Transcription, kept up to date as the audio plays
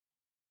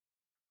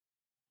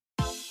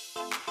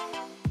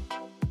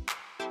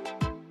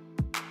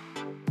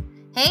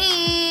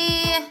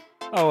Hey!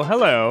 Oh,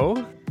 hello.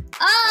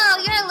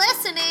 Oh, you're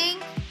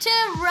listening to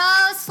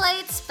Rose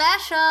Slate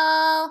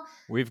Special.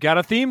 We've got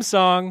a theme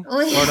song.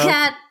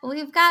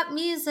 We've got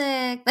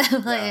music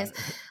that plays.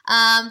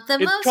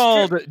 It's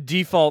called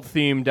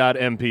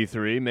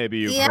defaulttheme.mp3. Maybe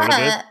you've heard of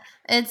it.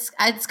 It's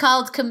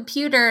called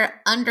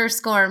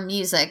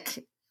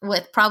computer_music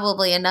with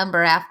probably a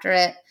number after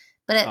it.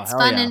 But it's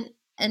fun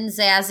and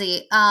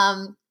zazzy.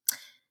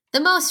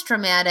 The most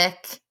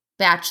dramatic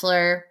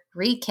Bachelor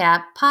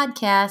recap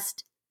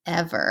podcast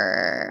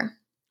ever.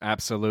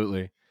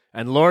 Absolutely.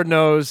 And Lord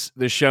knows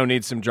this show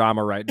needs some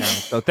drama right now.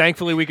 So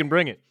thankfully we can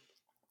bring it.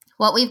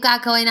 What we've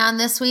got going on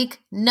this week,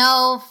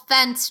 no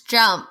fence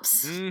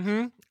jumps.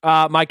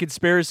 Mm-hmm. My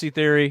conspiracy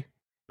theory,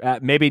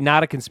 maybe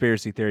not a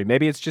conspiracy theory.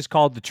 Maybe it's just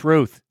called the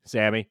truth,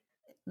 Sammy.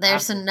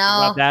 There's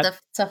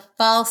it's a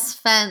false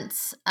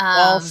fence.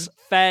 False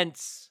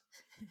fence.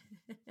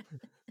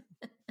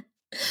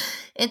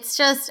 It's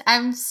just,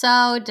 I'm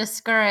so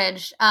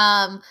discouraged.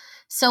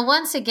 So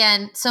once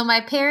again,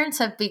 my parents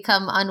have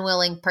become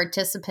unwilling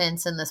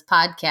participants in this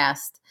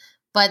podcast,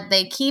 but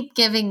they keep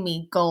giving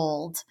me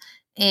gold.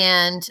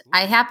 And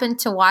I happened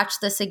to watch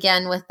this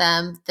again with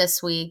them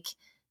this week,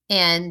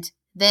 and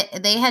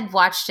they had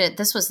watched it.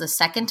 This was the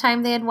second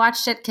time they had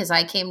watched it because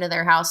I came to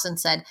their house and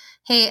said,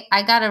 hey,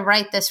 I got to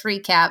write this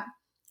recap,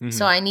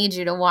 so I need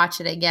you to watch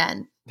it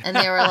again. And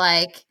they were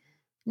like,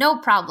 no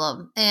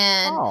problem.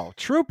 And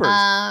troopers.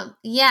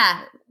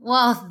 Yeah.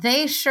 Well,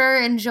 they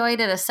sure enjoyed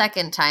it a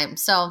second time.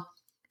 So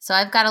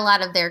I've got a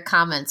lot of their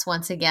comments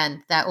once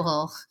again that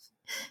will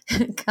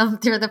come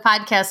through the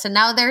podcast. And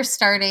now they're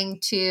starting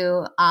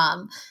to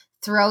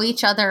throw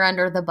each other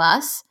under the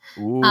bus.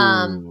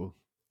 Ooh.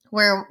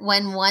 Where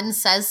when one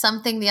says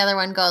something, the other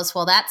one goes,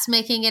 well, that's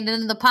making it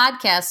into the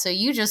podcast. So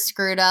you just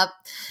screwed up.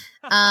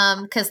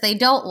 Because they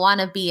don't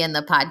want to be in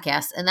the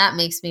podcast, and that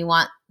makes me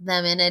want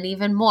them in it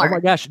even more. Oh my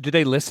gosh, do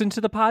they listen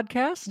to the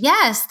podcast?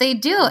 Yes, they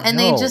do, and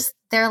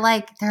they're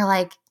like,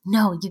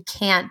 no, you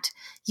can't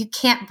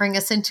bring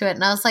us into it.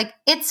 And I was like,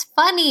 it's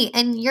funny,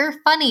 and you're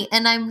funny,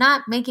 and I'm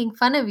not making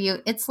fun of you.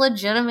 It's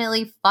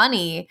legitimately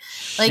funny.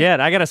 Shit,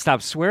 I gotta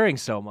stop swearing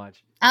so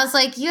much. I was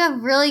like, you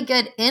have really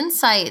good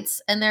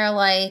insights, and they're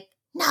like,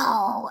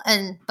 no,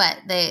 but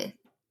they,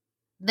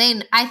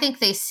 I think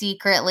they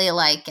secretly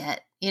like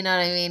it. You know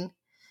what I mean?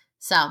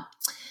 So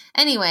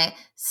anyway,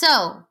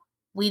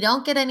 we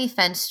don't get any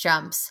fence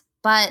jumps,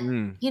 but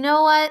you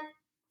know what?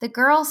 The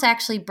girls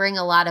actually bring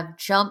a lot of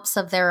jumps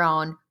of their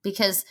own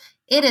because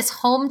it is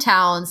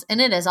hometowns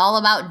and it is all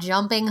about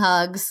jumping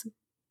hugs.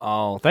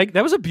 Oh, that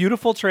was a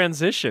beautiful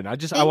transition. I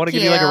want to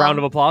give you like a round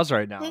of applause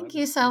right now. Thank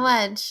you so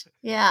much.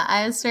 Yeah,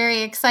 I was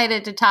very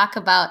excited to talk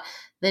about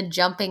the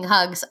jumping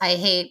hugs I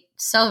hate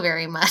so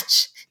very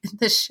much in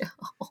the show.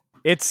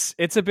 It's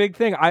a big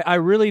thing. I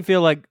really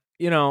feel like,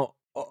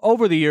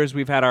 over the years,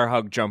 we've had our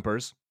hug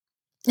jumpers,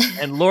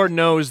 and Lord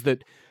knows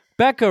that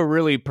Becca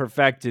really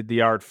perfected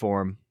the art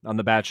form on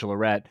The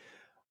Bachelorette.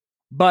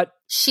 But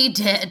she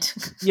did.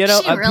 She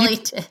really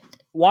did.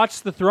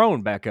 Watch the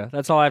throne, Becca.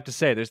 That's all I have to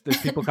say. There's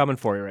people coming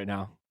for you right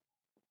now.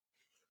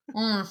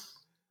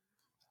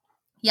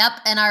 Yep,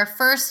 and our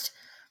first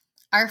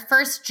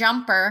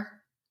jumper,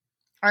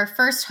 our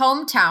first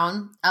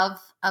hometown of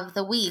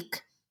the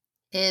week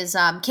is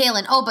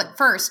Caelynn. Oh, but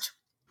first,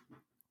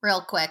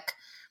 real quick.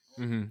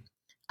 Mm-hmm.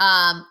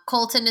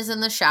 Colton is in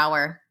the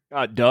shower.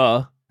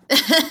 Duh.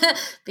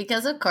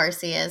 Because of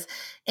course he is.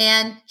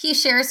 And he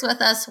shares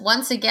with us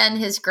once again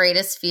his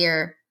greatest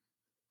fear,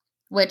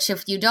 which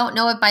if you don't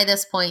know it by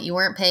this point, you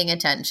weren't paying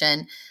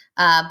attention.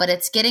 But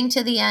it's getting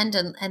to the end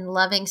and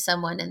loving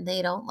someone and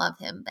they don't love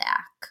him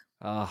back.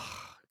 Oh,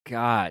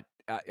 God.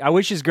 I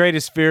wish his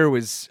greatest fear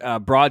was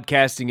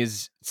broadcasting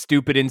his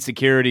stupid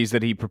insecurities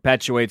that he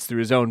perpetuates through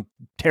his own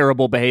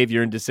terrible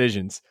behavior and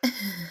decisions.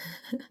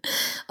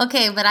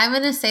 Okay, but I'm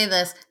going to say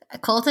this.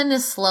 Colton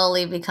is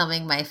slowly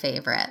becoming my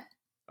favorite.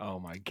 Oh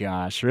my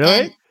gosh,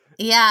 really? And,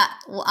 yeah,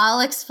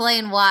 I'll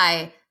explain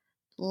why.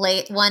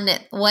 When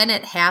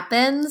it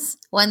happens,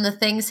 when the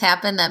things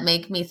happen that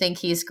make me think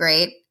he's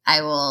great,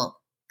 I will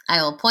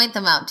point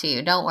them out to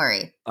you. Don't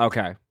worry.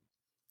 Okay.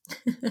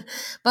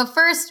 But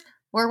first,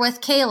 we're with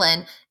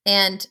Caelynn,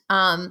 and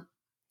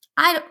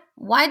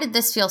why did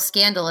this feel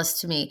scandalous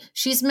to me?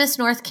 She's Miss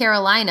North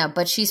Carolina,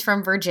 but she's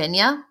from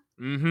Virginia.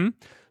 Mm-hmm.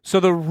 So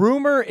the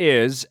rumor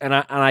is, and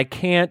I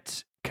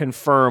can't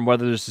confirm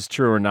whether this is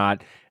true or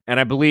not, and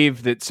I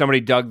believe that somebody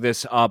dug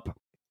this up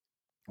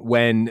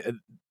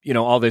when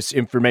all this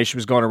information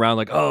was going around,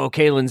 like, oh,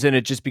 Caelynn's in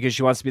it just because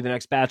she wants to be the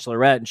next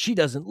Bachelorette, and she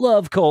doesn't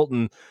love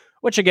Colton,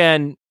 which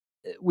again,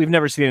 we've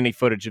never seen any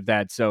footage of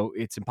that, so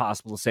it's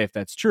impossible to say if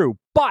that's true.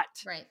 But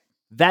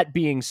That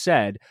being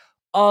said,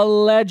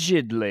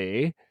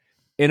 allegedly,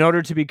 in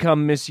order to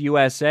become Miss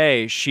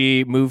USA,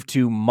 she moved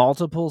to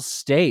multiple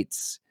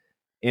states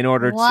in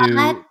order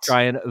to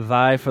try and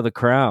vie for the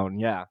crown.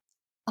 Yeah.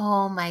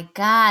 Oh my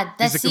God.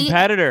 She's a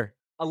competitor,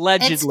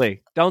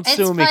 allegedly. Don't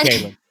sue me,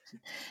 Caelynn.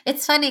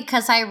 It's funny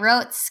because I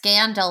wrote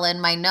scandal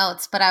in my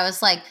notes, but I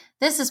was like,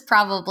 this is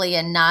probably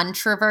a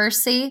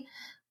non-traversy.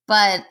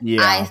 But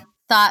yeah. I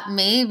thought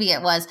maybe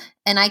it was.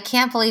 And I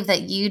can't believe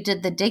that you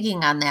did the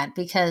digging on that,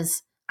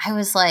 because I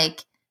was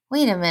like,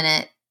 wait a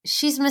minute.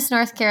 She's Miss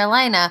North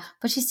Carolina,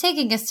 but she's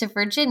taking us to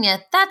Virginia.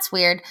 That's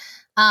weird.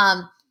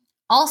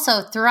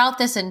 Also, throughout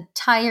this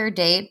entire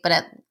date,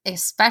 but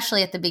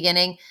especially at the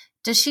beginning,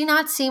 does she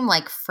not seem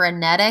like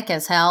frenetic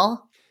as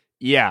hell?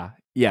 Yeah,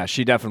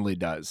 she definitely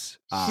does.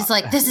 She's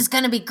like, this is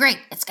going to be great.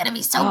 It's going to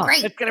be so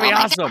great. It's going to be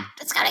awesome. God,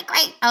 it's going to be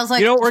great. I was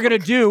like, you know what we're going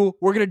to do?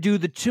 We're going to do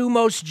the two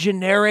most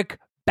generic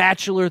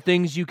bachelor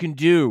things you can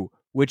do,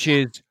 which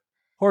is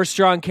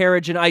horse-drawn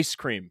carriage and ice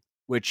cream,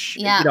 which,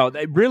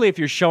 really, if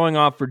you're showing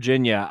off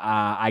Virginia,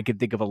 I could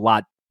think of a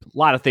lot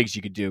of things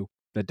you could do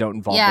that don't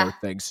involve those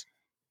things.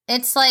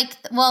 It's like,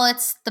 well,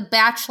 it's the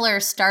Bachelor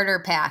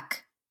starter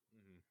pack,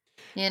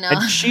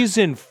 And she's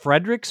in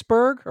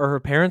Fredericksburg, or her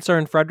parents are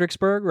in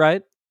Fredericksburg,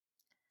 right?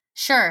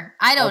 Sure.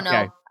 I don't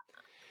know.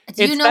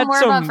 Do you know more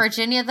about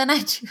Virginia than I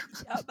do?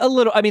 A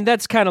little. I mean,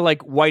 that's kind of like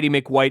Whitey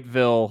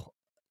McWhiteville,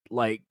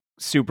 like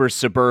super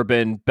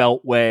suburban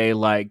beltway,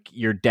 like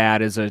your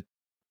dad is a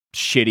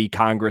shitty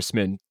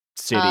congressman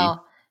city. Oh,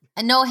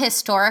 and no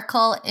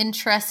historical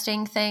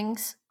interesting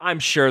things? I'm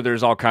sure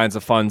there's all kinds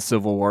of fun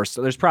Civil War.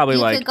 So there's probably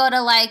you could go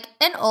to like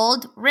an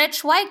old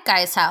rich white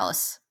guy's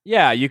house.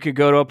 Yeah, you could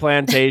go to a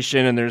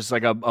plantation and there's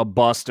like a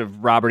bust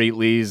of Robert E.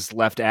 Lee's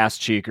left ass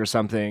cheek or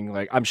something.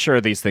 Like, I'm sure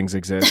these things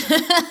exist.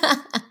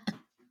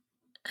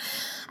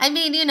 I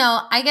mean,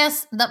 I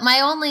guess that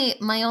my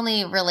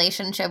only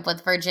relationship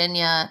with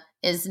Virginia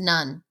is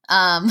none.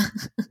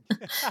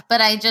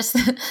 But I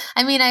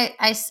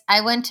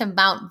went to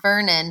Mount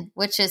Vernon,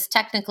 which is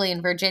technically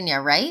in Virginia,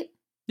 right?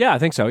 Yeah, I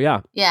think so.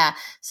 Yeah. Yeah.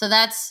 So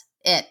that's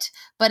it.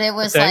 But it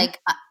was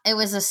it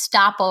was a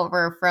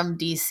stopover from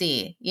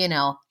DC,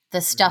 the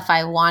stuff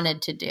I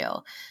wanted to do.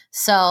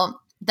 So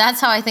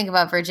that's how I think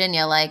about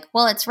Virginia. Like,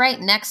 well, it's right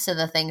next to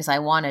the things I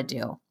want to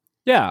do.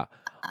 Yeah.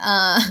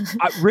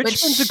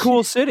 Richmond's a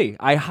cool city.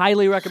 I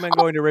highly recommend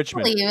going to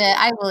Richmond.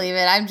 I believe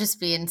it. I'm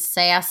just being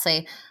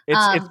sassy.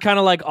 It's kind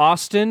of like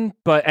Austin,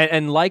 but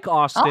and like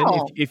Austin,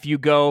 if you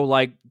go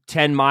like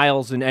 10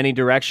 miles in any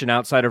direction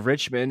outside of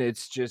Richmond,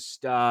 it's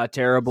just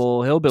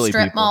terrible hillbilly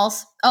strip people.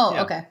 malls. Oh,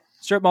 yeah. Okay.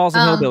 Strip malls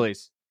and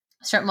hillbillies.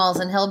 Strip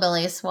malls and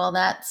hillbillies. Well,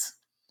 that's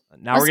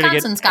now we're going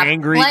to get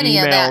angry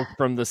emails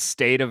from the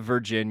state of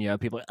Virginia.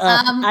 People,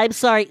 I'm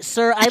sorry,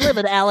 sir. I live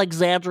in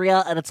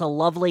Alexandria, and it's a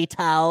lovely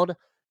town.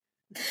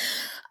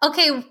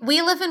 Okay,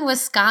 we live in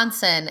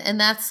Wisconsin, and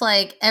that's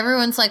like,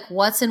 everyone's like,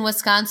 what's in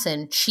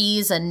Wisconsin?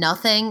 Cheese and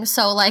nothing.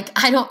 So, like,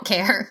 I don't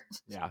care.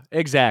 Yeah,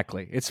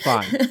 exactly. It's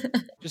fine.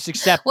 Just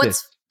accept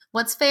this.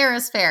 What's fair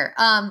is fair.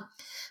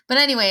 But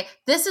anyway,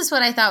 this is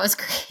what I thought was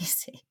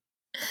crazy.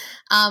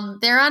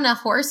 They're on a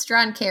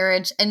horse-drawn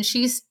carriage, and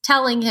she's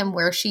telling him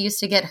where she used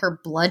to get her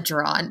blood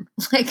drawn.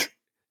 Like,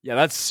 yeah,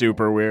 that's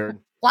super weird.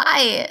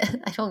 Why?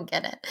 I don't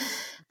get it.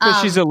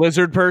 Because she's a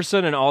lizard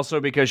person, and also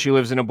because she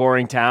lives in a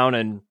boring town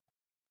and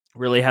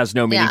really has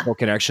no meaningful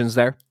connections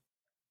there.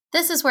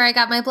 This is where I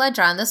got my blood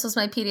drawn. This was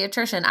my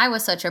pediatrician. I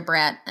was such a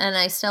brat, and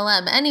I still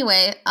am.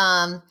 Anyway,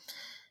 for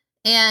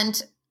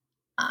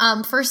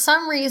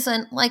some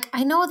reason, like,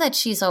 I know that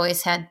she's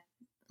always had,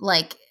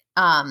 like,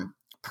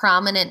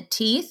 prominent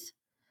teeth.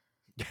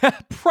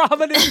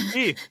 Prominent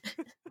teeth.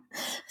 I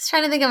was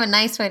trying to think of a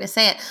nice way to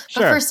say it.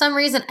 But for some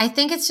reason, I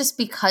think it's just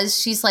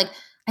because she's like,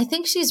 I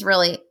think she's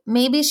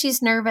maybe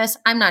she's nervous.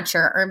 I'm not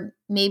sure. Or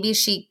maybe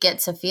she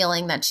gets a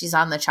feeling that she's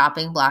on the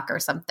chopping block or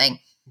something.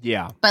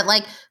 Yeah. But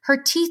like, her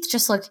teeth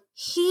just look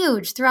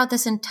huge throughout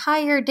this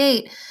entire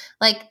date.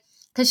 Like,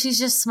 because she's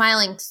just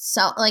smiling.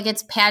 So like,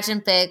 it's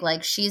pageant big.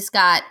 Like, she's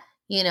got,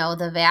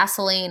 the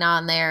Vaseline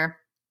on there.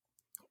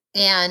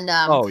 And,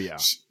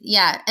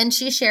 and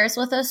she shares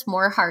with us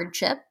more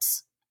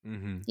hardships,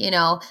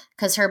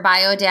 because her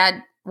bio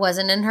dad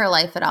wasn't in her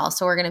life at all.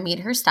 So we're going to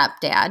meet her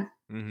stepdad.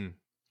 Mm-hmm.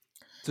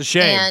 It's a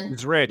shame.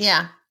 He's rich.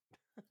 Yeah.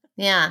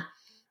 Yeah.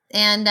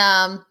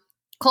 And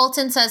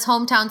Colton says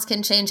hometowns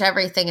can change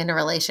everything in a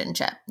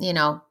relationship.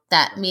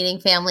 That meeting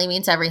family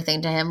means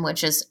everything to him,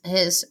 which is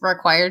his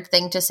required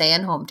thing to say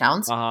in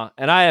hometowns.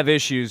 And I have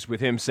issues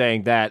with him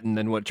saying that and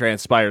then what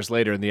transpires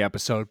later in the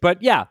episode.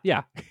 But yeah.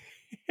 Yeah.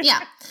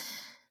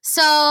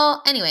 So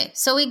anyway,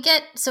 so we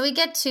get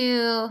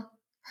to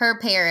her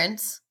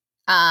parents.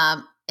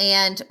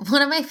 And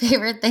one of my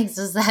favorite things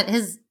is that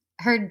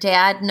her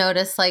dad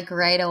noticed, like,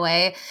 right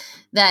away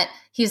that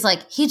he's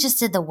like, he just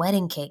did the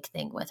wedding cake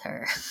thing with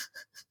her.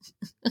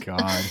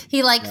 God.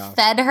 He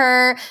fed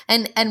her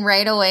and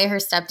right away her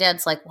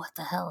stepdad's like, what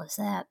the hell is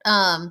that?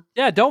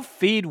 Yeah, don't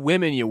feed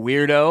women, you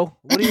weirdo.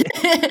 What do you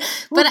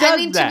But I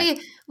mean,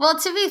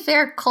 to be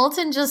fair,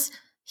 Colton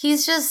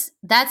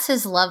that's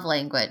his love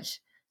language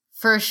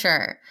for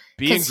sure.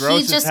 Being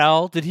gross as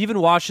hell. Did he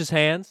even wash his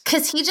hands?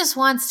 Because he just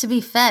wants to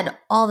be fed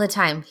all the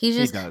time. He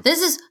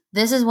does.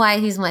 This is why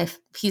he's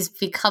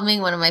becoming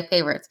one of my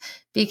favorites,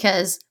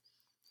 because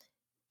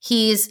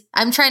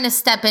I'm trying to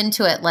step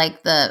into it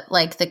like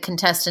the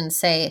contestants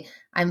say,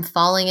 I'm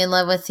falling in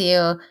love with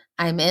you.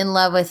 I'm in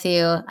love with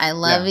you. I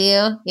love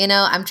you. You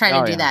know, I'm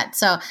trying to do that.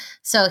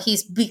 So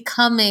he's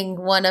becoming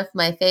one of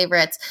my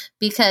favorites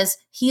because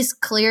he's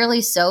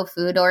clearly so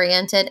food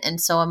oriented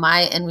and so am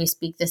I, and we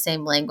speak the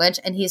same language.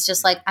 And he's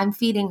just like, I'm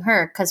feeding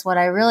her because what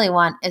I really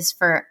want is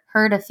for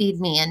her to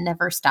feed me and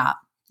never stop.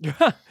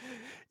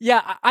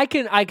 Yeah, I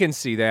can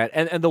see that.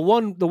 And the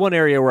one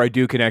area where I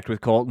do connect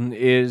with Colton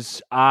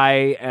is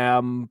I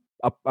am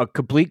a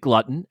complete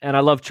glutton and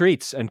I love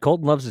treats, and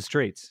Colton loves his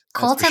treats.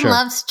 Colton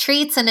loves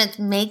treats, and it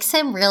makes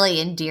him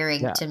really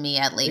endearing to me,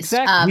 at least.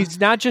 Exactly. He's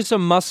not just a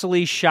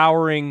muscly,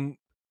 showering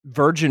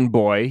virgin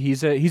boy.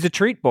 He's a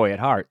treat boy at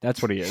heart. That's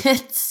what he is.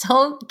 It's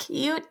so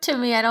cute to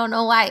me. I don't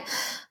know why.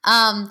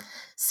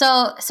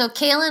 So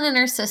Kaylin and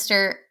her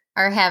sister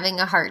are having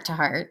a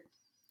heart-to-heart,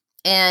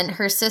 and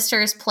her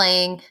sister is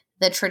playing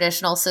the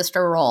traditional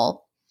sister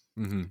role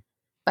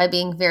by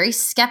being very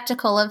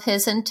skeptical of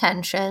his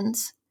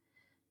intentions.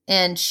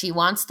 And she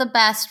wants the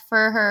best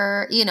for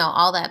her, you know,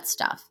 all that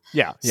stuff.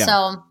 Yeah.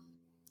 So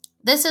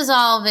this is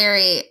all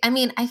very, I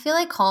mean, I feel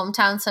like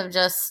hometowns have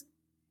just,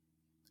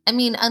 I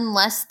mean,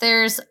 unless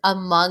there's a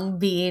mung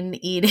bean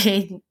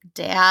eating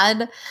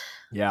dad,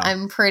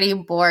 I'm pretty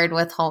bored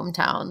with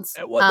hometowns.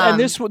 And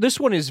this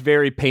one is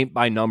very paint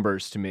by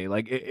numbers to me.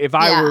 Like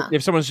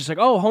if someone's just like,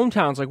 oh,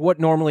 hometowns, like what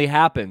normally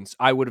happens,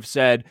 I would have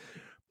said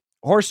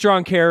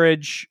horse-drawn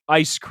carriage,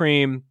 ice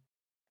cream,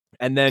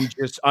 and then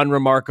just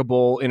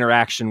unremarkable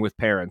interaction with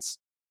parents.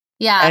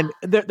 Yeah. And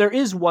there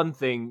is one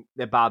thing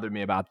that bothered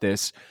me about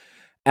this.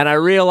 And I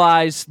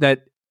realized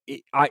that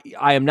I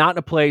am not in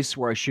a place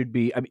where I should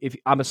be. I mean, if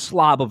I'm a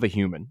slob of a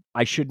human,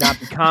 I should not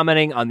be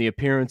commenting on the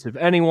appearance of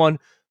anyone,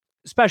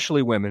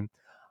 especially women.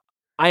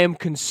 I am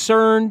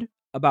concerned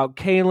about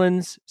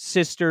Kaylin's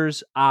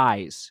sister's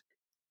eyes.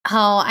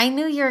 Oh, I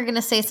knew you were going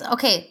to say so.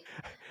 Okay.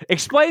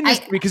 Explain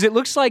this because it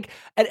looks like,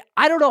 and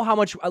I don't know how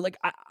much, like,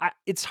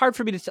 it's hard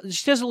for me to tell.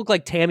 She doesn't look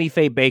like Tammy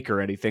Faye Baker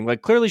or anything.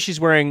 Like, clearly she's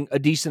wearing a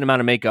decent amount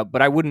of makeup,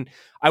 but I wouldn't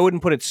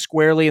put it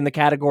squarely in the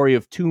category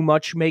of too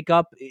much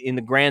makeup in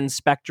the grand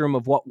spectrum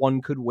of what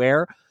one could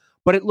wear.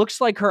 But it looks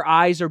like her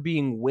eyes are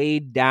being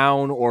weighed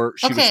down, or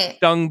she was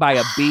stung by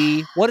a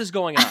bee. What is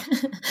going on?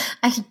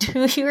 I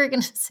knew you were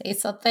going to say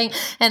something,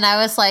 and I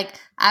was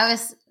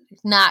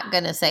not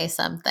going to say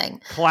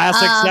something.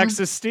 Classic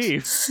sexist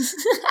Steve.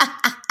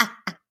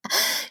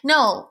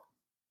 No,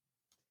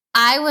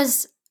 I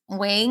was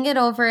weighing it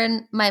over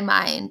in my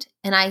mind,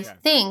 and I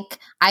think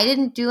I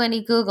didn't do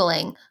any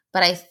Googling,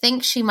 but I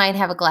think she might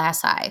have a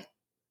glass eye.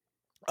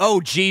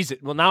 Oh, geez.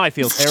 Well, now I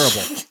feel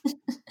terrible.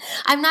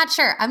 I'm not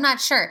sure.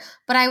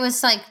 But I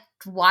was like,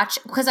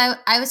 because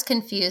I was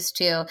confused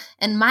too.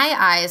 And my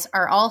eyes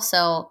are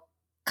also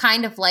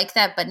kind of like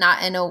that, but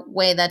not in a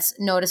way that's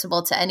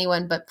noticeable to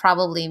anyone, but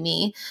probably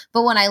me.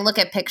 But when I look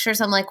at pictures,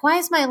 I'm like, why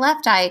is my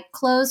left eye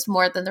closed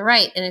more than the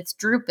right? And it's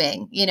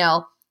drooping, you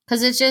know,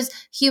 because it's just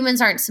humans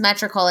aren't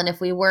symmetrical. And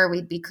if we were,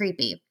 we'd be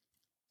creepy.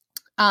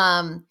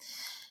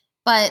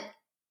 But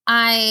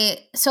I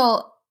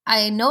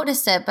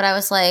noticed it, but I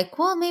was like,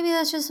 well, maybe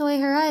that's just the way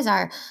her eyes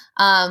are.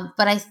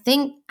 But I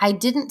think I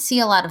didn't see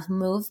a lot of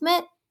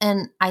movement,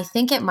 and I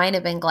think it might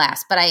have been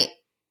glass,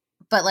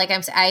 but like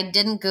I'm saying, I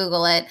didn't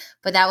Google it,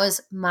 but that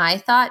was my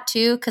thought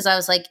too. Cause I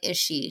was like, is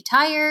she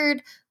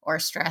tired or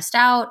stressed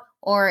out?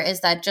 Or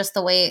is that just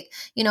the way,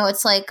 you know,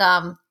 it's like,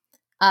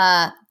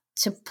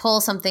 to pull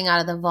something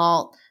out of the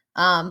vault.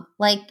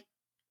 Like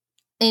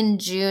in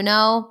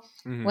Juno,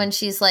 when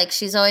she's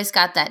always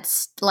got that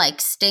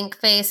stink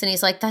face, and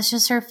he's like, that's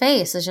just her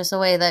face. It's just the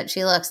way that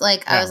she looks.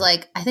 Like, I was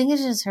like, I think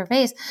it's just her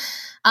face.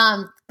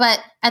 But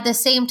at the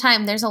same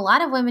time, there's a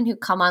lot of women who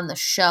come on the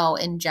show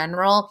in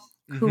general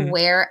who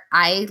wear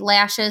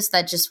eyelashes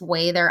that just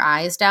weigh their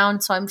eyes down.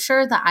 So I'm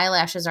sure the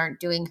eyelashes aren't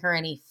doing her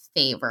any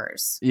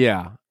favors.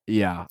 Yeah.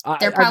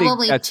 They're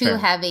probably too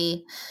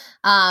heavy.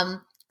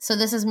 So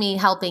this is me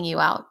helping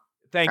you out.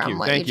 Thank you.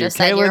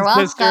 Kaylin's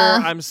sister,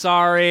 I'm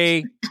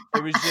sorry.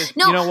 It was just,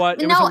 you know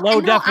what? It was a low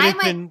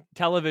definition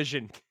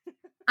television.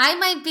 I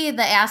might be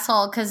the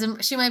asshole because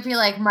she might be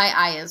like, my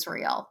eye is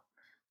real.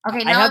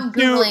 Okay, now I'm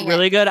Googling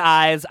really good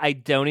eyes. I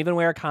don't even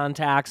wear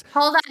contacts.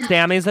 Hold on.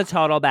 Sammy's a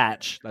total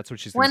batch. That's what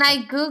she's When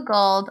I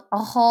Googled, a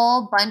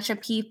whole bunch of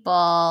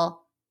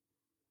people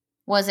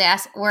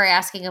were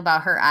asking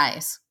about her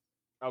eyes.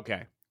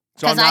 Okay.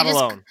 So I'm not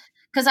alone.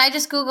 Because I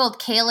just Googled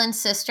Kaylin's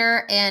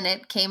sister, and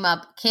it came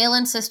up,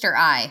 Kaylin's sister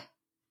eye.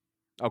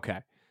 Okay.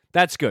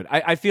 That's good.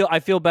 I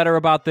feel better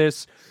about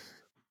this.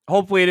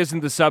 Hopefully it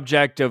isn't the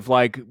subject of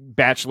like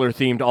Bachelor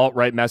themed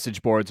alt-right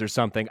message boards or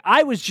something.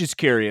 I was just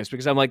curious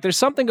because I'm like, there's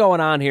something going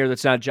on here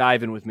that's not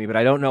jiving with me, but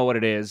I don't know what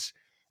it is.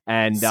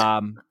 And I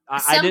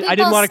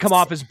didn't want to come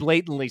off as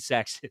blatantly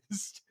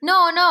sexist.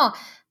 No.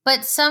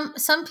 But some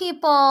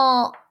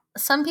people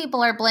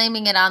are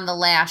blaming it on the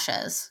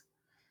lashes.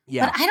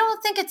 Yeah. But I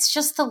don't think it's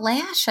just the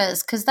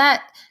lashes because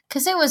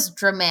it was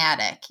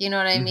dramatic, you know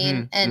what I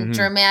mean? And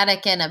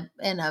dramatic in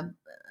a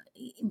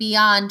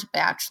beyond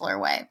Bachelor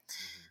way.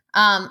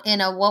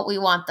 in a what we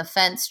want the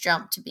fence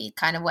jump to be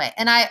kind of way.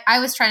 And I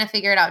was trying to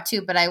figure it out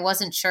too, but I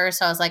wasn't sure.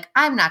 So I was like,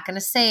 I'm not going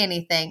to say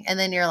anything. And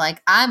then you're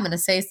like, I'm going to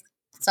say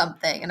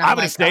something. And I'm I'm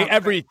going like, to say oh,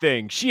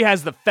 everything. She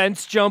has the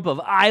fence jump of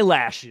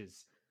eyelashes.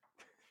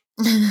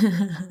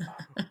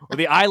 Or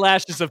the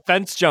eyelashes of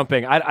fence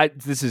jumping. I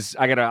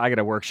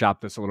gotta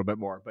workshop this a little bit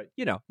more, but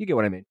you get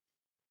what I mean.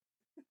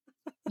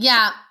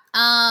 Yeah.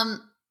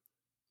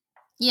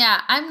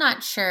 Yeah, I'm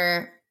not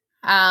sure.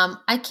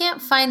 I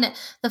can't find it.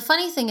 The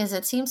funny thing is,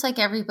 it seems like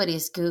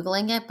everybody's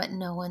Googling it, but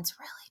no one's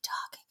really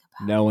talking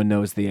about it. No one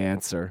knows the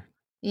answer.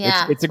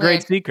 Yeah. It's a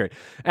great secret.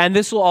 And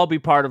this will all be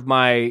part of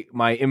my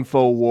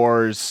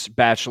InfoWars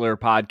Bachelor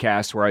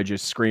podcast where I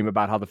just scream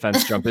about how the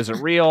fence jump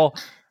isn't real.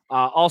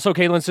 Also,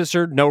 Caitlin's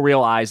sister, no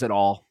real eyes at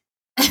all.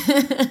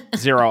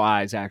 0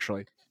 eyes,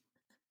 actually.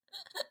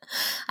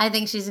 I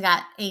think she's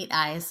got 8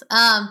 eyes.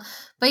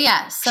 But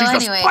yeah, so she's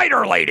anyway. a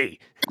spider lady.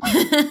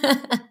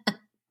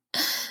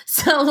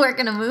 So we're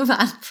gonna move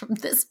on from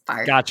this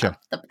part of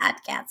the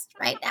podcast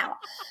right now.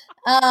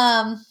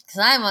 Because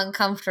I'm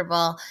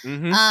uncomfortable.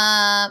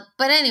 Mm-hmm.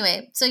 But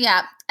anyway, so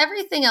yeah,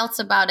 everything else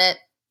about it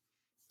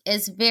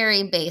is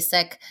very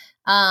basic.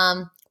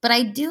 But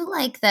I do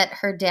like that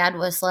her dad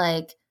was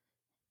like,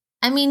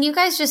 I mean, you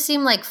guys just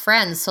seem like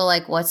friends, so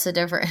like, what's the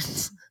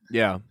difference?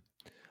 Yeah.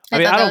 I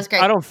mean,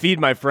 I don't feed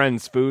my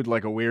friends food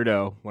like a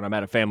weirdo when I'm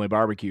at a family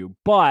barbecue,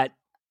 but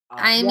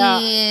I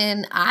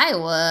mean, I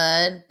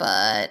would,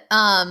 but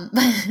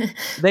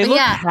they but look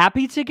yeah.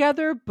 happy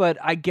together, but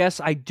I guess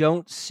I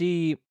don't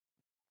see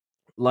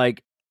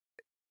like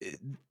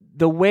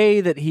the way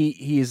that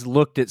he's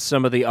looked at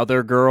some of the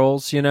other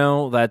girls,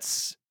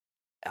 that's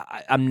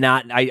I'm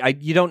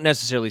not you don't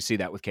necessarily see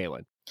that with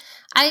Caitlin.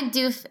 I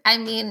do. I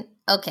mean,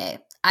 okay.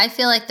 I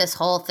feel like this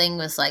whole thing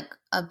was like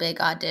a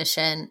big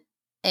audition,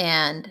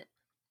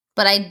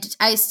 but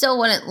I still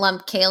wouldn't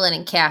lump Cailin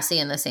and Cassie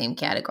in the same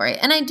category.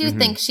 And I do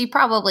think she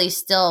probably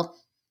still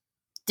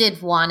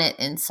did want it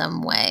in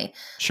some way.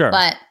 Sure.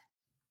 But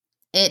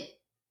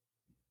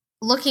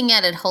looking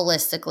at it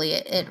holistically,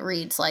 it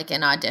reads like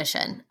an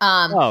audition.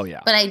 Oh,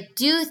 yeah. But I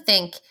do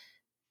think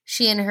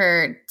she and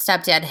her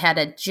stepdad had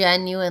a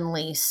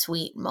genuinely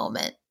sweet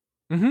moment.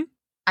 Mm-hmm.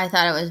 I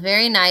thought it was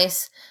very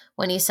nice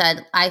when he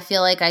said, I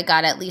feel like I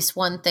got at least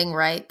one thing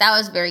right. That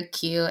was very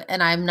cute.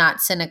 And I'm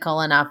not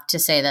cynical enough to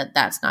say that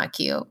that's not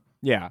cute.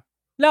 Yeah.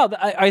 No,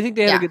 I think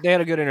they had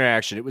a good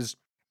interaction. It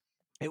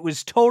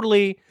was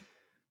totally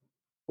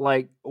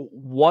like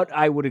what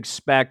I would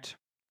expect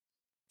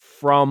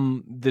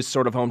from this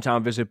sort of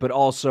hometown visit, but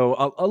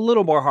also a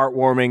little more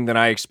heartwarming than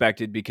I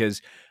expected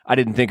because I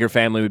didn't think her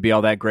family would be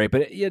all that great.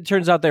 But it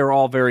turns out they were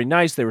all very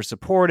nice. They were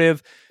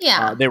supportive.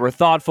 Yeah. They were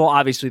thoughtful.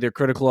 Obviously, they're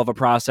critical of a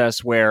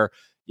process where,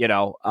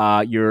 you're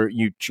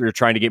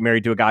trying to get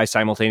married to a guy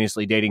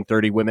simultaneously dating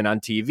 30 women on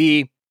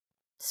TV.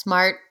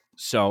 Smart.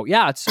 So,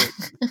 yeah, it's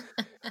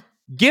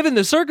given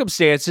the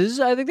circumstances,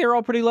 I think they were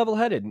all pretty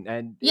level-headed.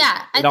 And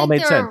yeah, it all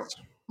made sense.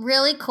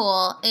 Really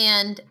cool.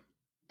 And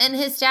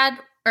his dad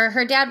or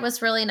her dad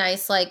was really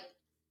nice. Like,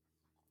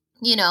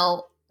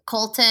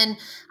 Colton,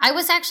 I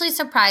was actually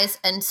surprised,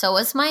 and so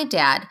was my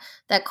dad,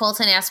 that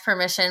Colton asked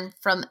permission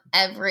from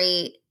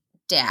every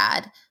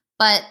dad.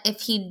 But if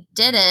he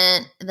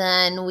didn't,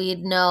 then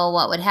we'd know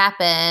what would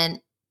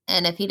happen.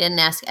 And if he didn't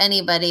ask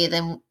anybody,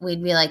 then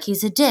we'd be like,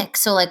 he's a dick.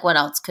 So, like, what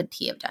else could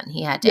he have done?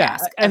 He had to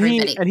ask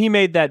everybody. And he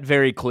made that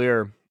very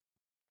clear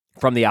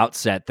from the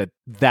outset that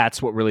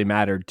that's what really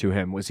mattered to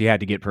him was he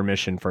had to get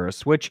permission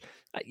first, which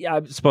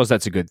I suppose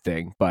that's a good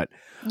thing. But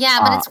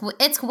yeah, but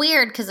it's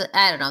weird because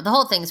I don't know. The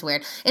whole thing's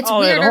weird. It's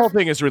weird. Yeah, the whole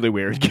thing is really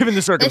weird given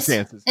the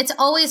circumstances. It's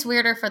always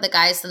weirder for the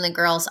guys than the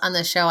girls on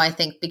the show, I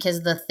think,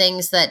 because the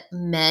things that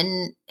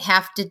men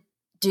have to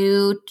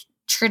do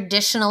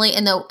traditionally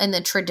in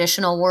the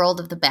traditional world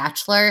of The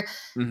Bachelor,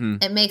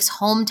 it makes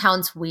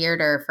hometowns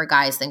weirder for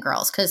guys than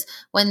girls. Because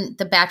when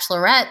The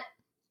Bachelorette,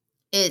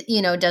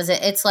 does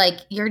it, it's like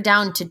you're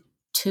down to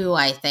 2,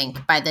 I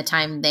think, by the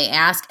time they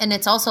ask. And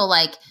it's also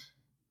like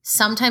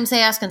sometimes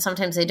they ask and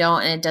sometimes they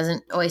don't. And it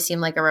doesn't always seem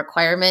like a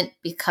requirement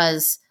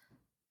because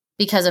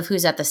of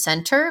who's at the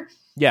center.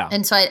 Yeah.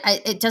 And so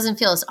it doesn't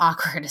feel as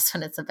awkward as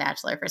when it's a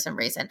Bachelor for some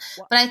reason.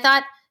 But I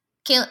thought,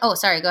 oh,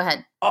 sorry, go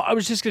ahead. I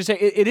was just going to say,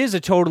 it is a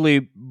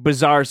totally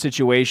bizarre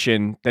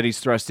situation that he's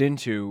thrust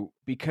into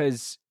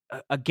because,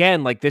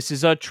 again, like this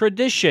is a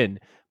tradition,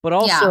 but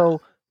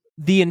also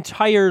the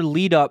entire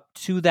lead up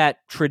to that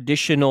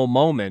traditional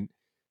moment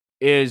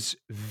is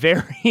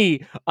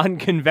very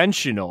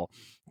unconventional,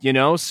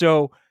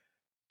 So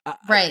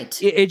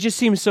right. It just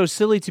seems so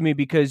silly to me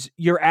because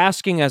you're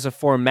asking as a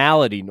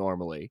formality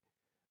normally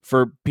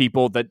for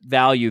people that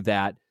value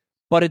that,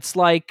 but it's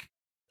like,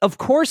 of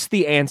course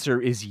the answer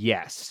is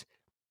yes.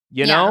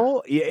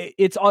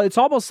 It's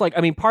almost like,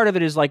 I mean, part of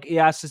it is like,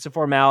 yes, it's a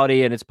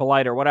formality and it's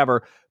polite or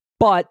whatever,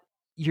 but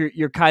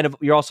you're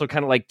also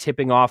kind of like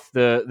tipping off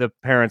the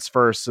parents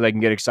first so they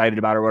can get excited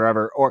about it or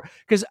whatever. Or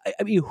because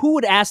I mean, who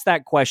would ask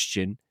that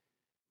question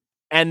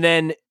and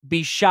then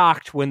be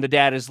shocked when the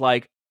dad is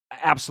like,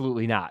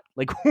 Absolutely not.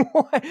 Like,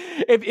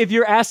 if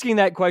you're asking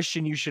that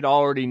question, you should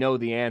already know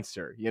the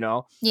answer, you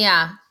know?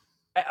 Yeah.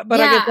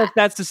 But I guess Yeah.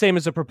 that's the same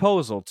as a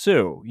proposal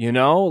too, you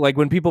know? Like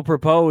when people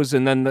propose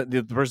and then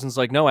the person's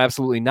like, no,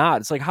 absolutely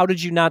not. It's like, how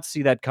did you not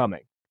see that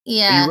coming?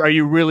 Yeah. Are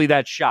you really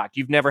that shocked?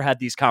 You've never had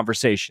these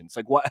conversations.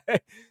 Like what?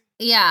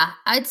 Yeah.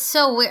 It's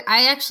so weird.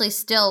 I actually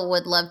still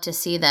would love to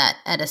see that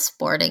at a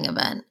sporting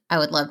event. I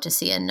would love to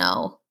see a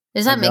no.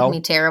 Does that make no?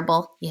 me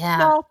terrible? Yeah.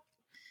 No.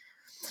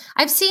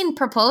 I've seen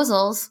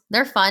proposals.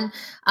 They're fun.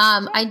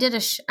 I did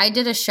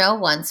a show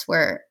once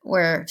where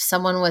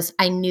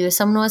I knew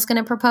someone was going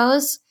to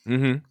propose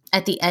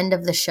at the end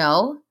of the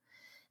show.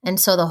 And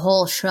so the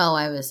whole show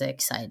I was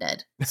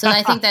excited. So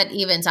I think that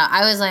evens out.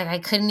 I was like, I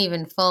couldn't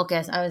even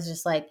focus. I was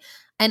just like,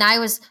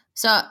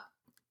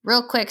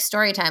 real quick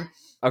story time.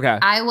 Okay.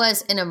 I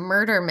was in a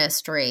murder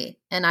mystery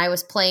and I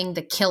was playing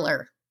the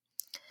killer.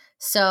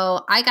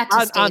 So I got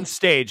to on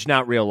stage,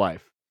 not real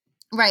life.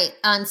 Right,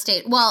 on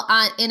stage. Well,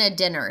 in a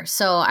dinner.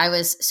 So I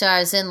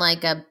was in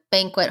like a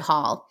banquet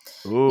hall,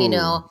 Ooh. you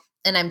know,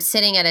 and I'm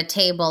sitting at a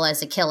table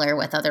as a killer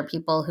with other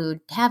people who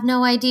have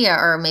no idea,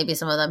 or maybe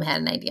some of them had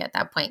an idea at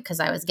that point because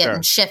I was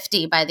getting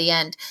shifty by the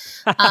end.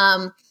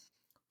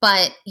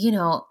 But, you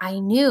know, I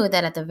knew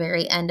that at the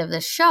very end of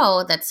the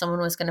show that someone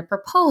was going to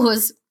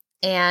propose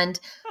and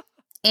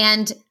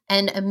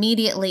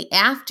immediately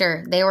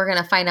after they were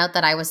going to find out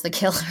that I was the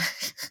killer.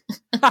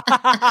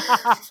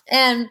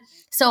 And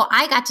so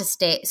I got to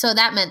stay. So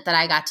that meant that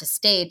I got to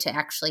stay to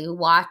actually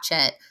watch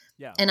it.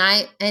 Yeah.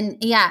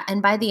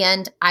 And by the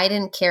end, I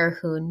didn't care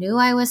who knew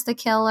I was the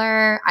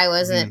killer. I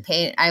wasn't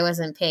paying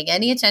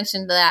any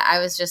attention to that. I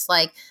was just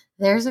like,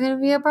 there's going to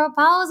be a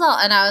proposal.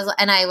 And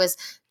I was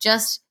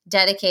just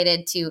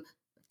dedicated to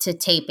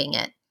taping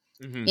it.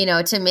 You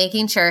know, to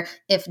making sure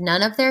if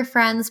none of their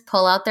friends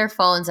pull out their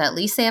phones, at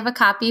least they have a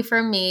copy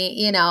from me.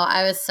 You know,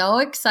 I was so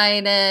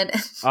excited.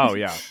 Oh,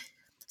 yeah.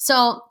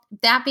 So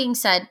that being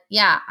said,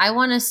 yeah, I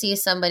want to see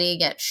somebody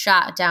get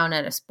shot down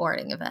at a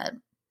sporting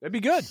event. That'd be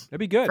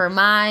good. For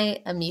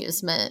my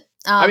amusement.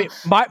 I mean,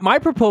 my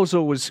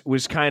proposal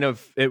was kind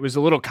of, it was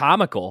a little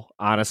comical,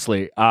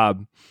 honestly.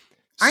 Aren't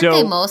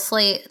they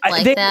mostly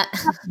like that?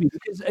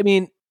 Because, I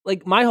mean,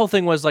 like my whole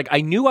thing was like,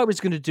 I knew I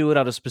was going to do it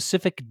on a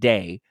specific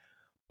day,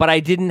 but I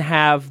didn't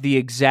have the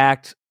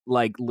exact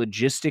like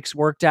logistics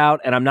worked out.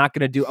 And I'm not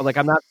going to do, like,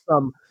 I'm not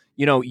some,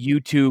 you know,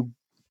 YouTube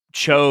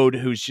chode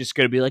who's just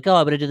going to be like, oh,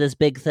 I'm going to do this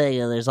big thing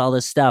and there's all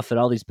this stuff and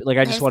all these, like,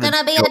 I just want to.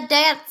 There's going to be a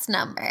dance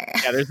number.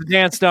 Yeah, there's a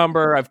dance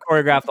number. I've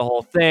choreographed the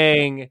whole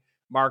thing.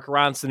 Mark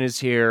Ronson is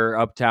here,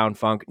 Uptown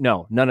Funk.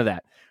 No, none of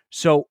that.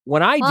 So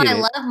when I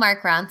love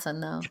Mark Ronson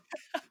though.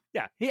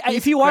 Yeah,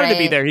 if he wanted to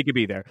be there, he could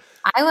be there.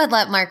 I would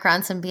let Mark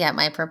Ronson be at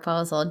my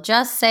proposal.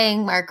 Just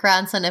saying, Mark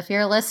Ronson, if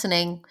you're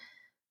listening,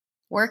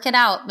 work it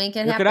out. Make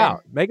it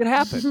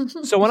happen.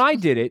 So when I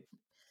did it,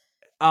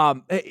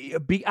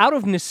 out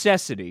of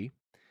necessity,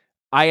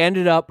 I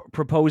ended up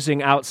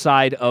proposing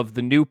outside of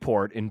the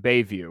Newport in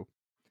Bayview,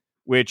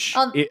 which,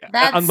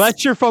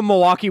 unless you're from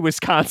Milwaukee,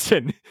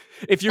 Wisconsin,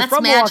 if you're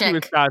from Milwaukee,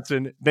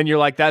 Wisconsin, then you're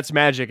like, that's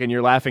magic, and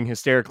you're laughing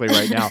hysterically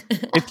right now.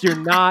 If you're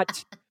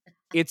not,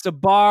 it's a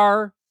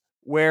bar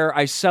where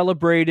I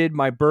celebrated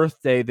my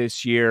birthday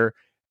this year,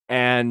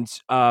 and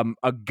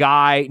a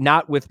guy,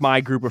 not with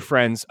my group of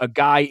friends, a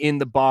guy in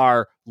the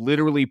bar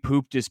literally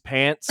pooped his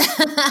pants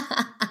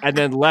and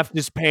then left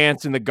his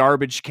pants in the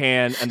garbage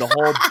can, and the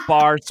whole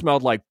bar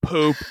smelled like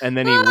poop, and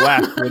then he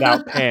left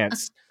without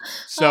pants.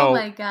 So oh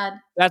my God.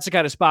 That's the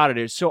kind of spot it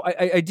is. So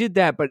I did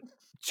that, but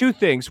two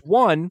things.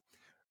 One,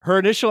 her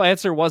initial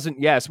answer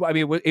wasn't yes. I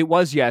mean, it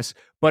was yes,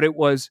 but it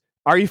was,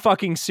 are you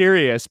fucking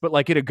serious? But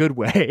like in a good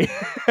way,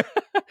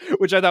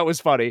 which I thought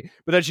was funny.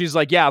 But then she's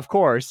like, yeah, of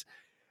course.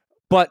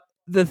 But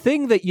the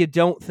thing that you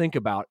don't think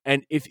about,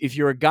 and if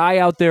you're a guy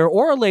out there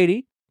or a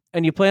lady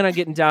and you plan on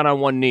getting down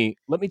on one knee,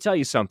 let me tell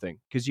you something,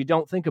 because you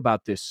don't think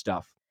about this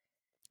stuff.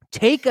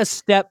 Take a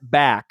step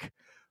back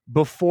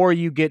before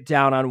you get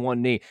down on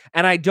one knee.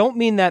 And I don't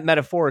mean that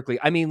metaphorically.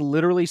 I mean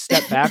literally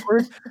step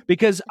backwards,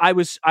 because I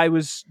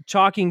was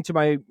talking to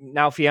my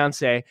now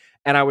fiance,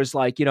 and I was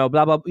like, you know,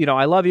 blah, blah, you know,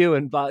 I love you,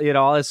 and blah, you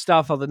know, all this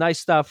stuff, all the nice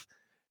stuff.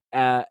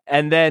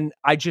 And then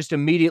I just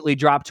immediately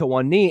dropped to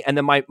one knee, and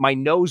then my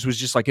nose was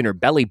just like in her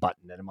belly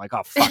button. And I'm like,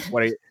 oh, fuck,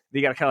 what are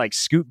you got to kind of like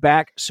scoot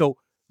back. So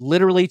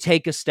literally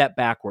take a step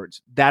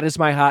backwards. That is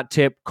my hot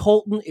tip.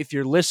 Colton, if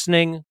you're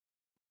listening,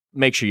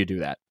 make sure you do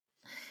that.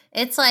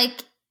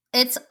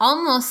 It's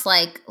almost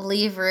like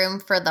leave room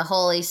for the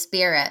Holy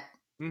Spirit.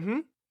 Mm-hmm.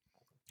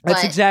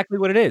 That's exactly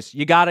what it is.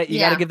 You gotta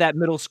give that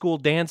middle school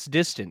dance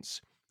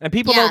distance. And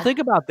people don't think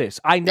about this.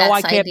 I know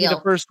I can't be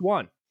the first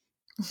one.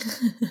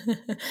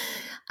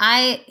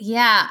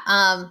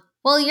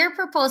 Well, your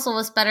proposal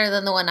was better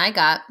than the one I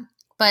got,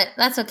 but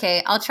that's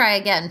okay. I'll try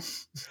again.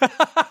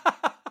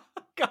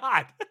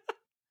 God.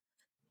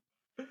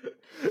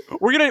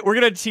 We're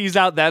gonna tease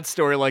out that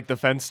story like the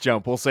fence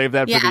jump. We'll save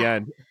that for the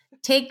end.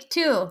 Take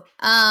two.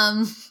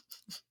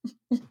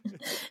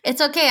 It's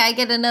okay. I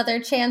get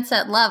another chance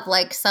at love,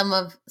 like some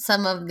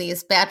of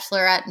these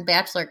bachelorette and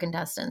bachelor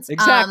contestants.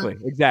 Exactly.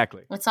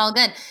 It's all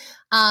good.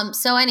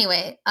 So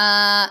anyway,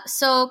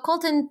 so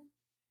Colton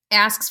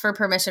asks for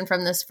permission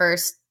from this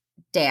first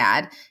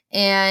dad,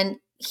 and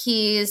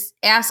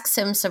asks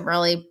him some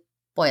really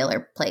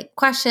boilerplate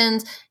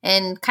questions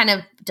and kind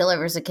of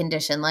delivers a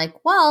condition like,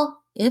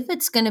 well, if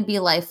it's going to be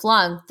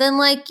lifelong, then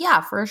like, yeah,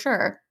 for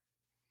sure.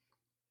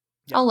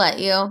 Yeah. I'll let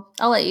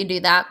you do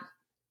that,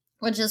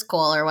 which is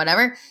cool or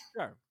whatever.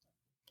 Sure.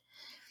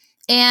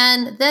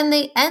 And then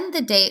they end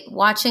the date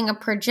watching a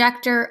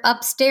projector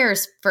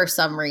upstairs for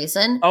some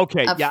reason.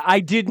 Okay, yeah, I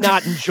did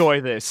not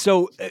enjoy this.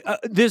 So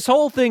this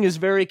whole thing is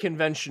very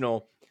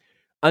conventional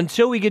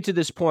until we get to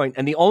this point,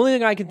 and the only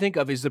thing I can think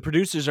of is the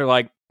producers are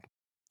like,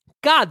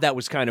 God, that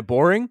was kind of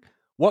boring.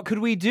 What could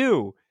we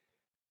do?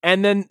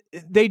 And then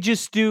they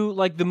just do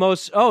like the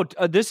most,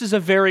 this is a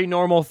very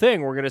normal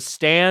thing. We're going to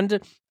stand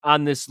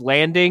on this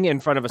landing in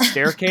front of a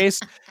staircase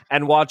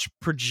and watch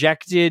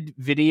projected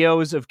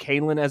videos of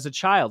Kaylin as a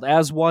child,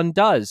 as one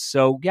does.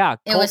 So yeah,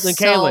 it was and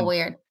so Kaylin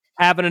weird.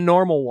 Having a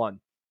normal one.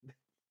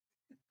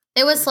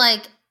 It was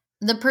like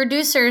the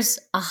producers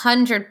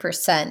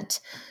 100%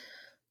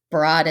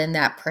 brought in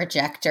that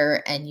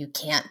projector, and you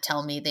can't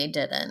tell me they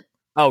didn't.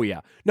 Oh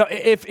yeah. No,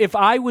 if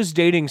I was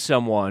dating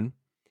someone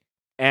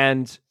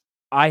and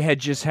I had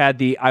just had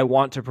the I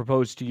want to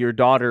propose to your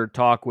daughter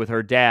talk with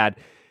her dad,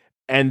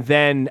 and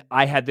then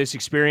I had this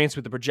experience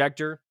with the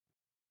projector,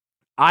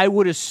 I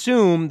would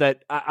assume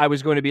that I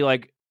was going to be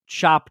like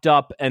chopped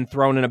up and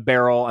thrown in a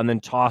barrel and then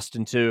tossed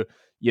into,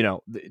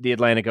 the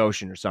Atlantic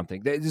Ocean or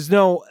something.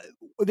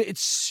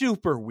 It's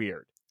super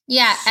weird.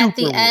 Yeah, super at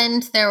the weird.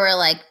 end, there were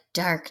like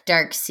dark,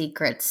 dark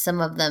secrets,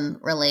 some of them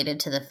related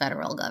to the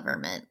federal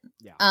government.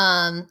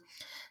 Yeah.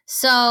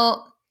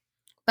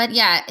 But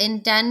yeah,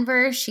 in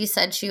Denver, she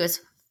said she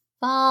was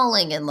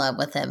falling in love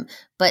with him,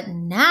 but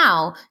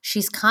now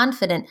she's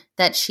confident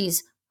that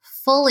she's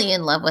fully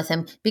in love with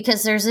him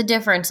because there's a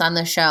difference on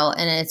the show,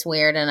 and it's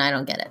weird, and I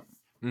don't get it.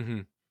 Mm-hmm.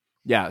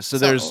 Yeah, so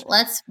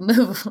let's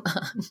move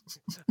on.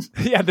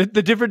 Yeah, the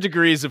different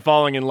degrees of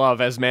falling in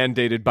love as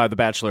mandated by the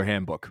Bachelor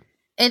Handbook.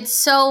 It's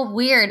so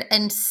weird,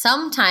 and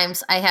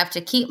sometimes I have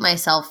to keep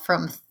myself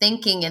from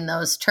thinking in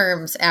those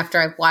terms after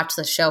I've watched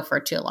the show for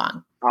too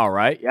long. All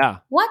right, yeah.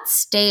 What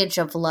stage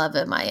of love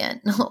am I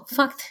in? No,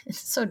 fuck, it's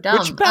so dumb.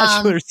 Which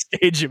Bachelor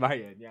stage am I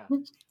in? Yeah.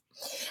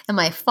 Am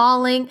I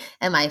falling?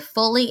 Am I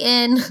fully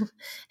in?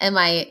 Am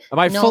I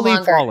no fully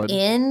longer fallen?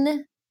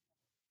 in?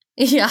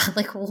 Yeah,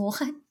 like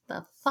what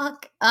the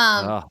fuck?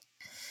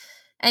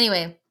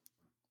 Anyway,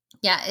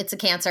 yeah, it's a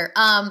Cancer.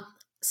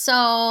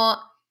 So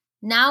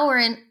now we're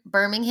in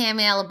Birmingham,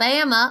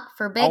 Alabama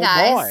for Big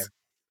Eyes. Boy.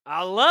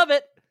 I love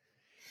it.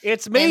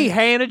 It's me,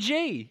 Hannah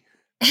G.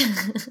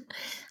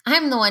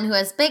 I'm the one who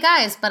has big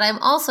eyes, but I'm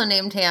also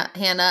named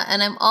Hannah,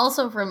 and I'm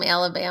also from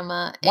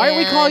Alabama. Why are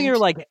we calling her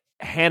like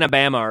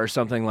Hannah-Bama or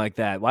something like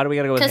that? Why do we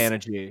got to go with Hannah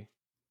G?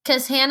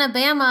 Because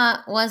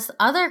Hannah-Bama was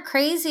other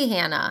crazy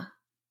Hannah.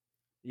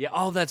 Yeah.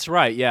 Oh, that's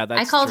right. Yeah,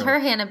 that's I called true. her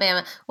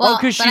Hannah-Bama. Well,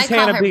 because she's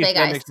Hannah B.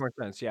 That makes more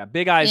sense. Yeah,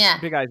 Big Eyes. Yeah.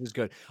 Big Eyes is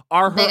good.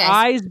 Are her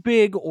eyes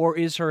big or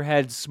is her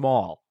head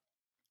small?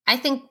 I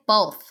think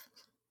both.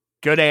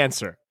 Good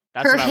answer.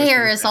 That's her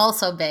hair is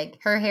also big.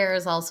 Her hair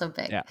is also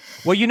big. Yeah.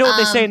 Well, you know what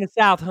they say in the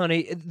South,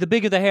 honey. The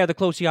bigger the hair, the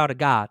closer you are to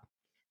God.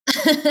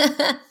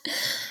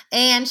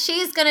 And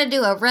she's going to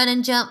do a run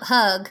and jump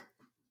hug.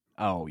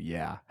 Oh,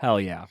 yeah. Hell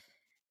yeah.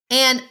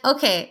 And,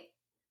 okay,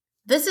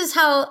 this is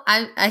how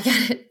I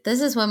got it.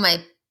 This is when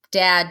my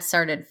dad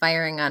started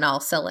firing on all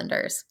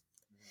cylinders.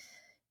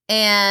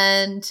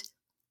 And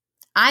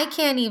I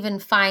can't even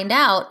find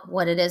out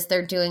what it is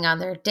they're doing on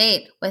their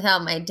date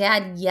without my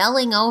dad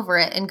yelling over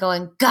it and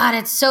going, God,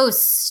 it's so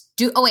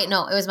stupid. Oh, wait,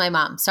 no, it was my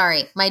mom.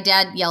 Sorry. My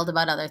dad yelled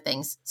about other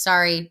things.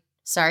 Sorry,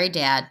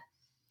 Dad.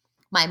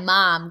 My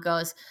mom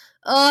goes,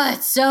 oh,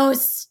 it's so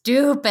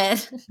stupid.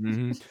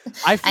 Mm-hmm.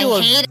 I feel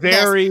a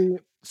very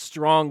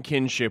strong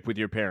kinship with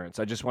your parents.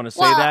 I just want to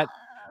say that.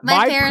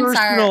 My parents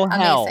are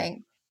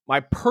amazing. My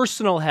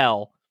personal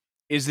hell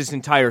is this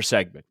entire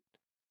segment.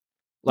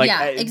 Like,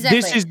 yeah,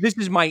 exactly. This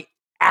is my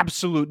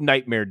absolute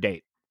nightmare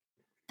date.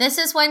 This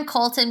is when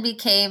Colton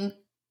became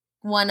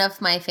one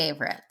of my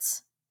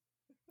favorites.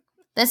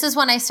 This is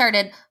when I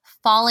started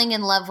falling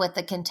in love with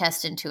the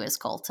contestant who is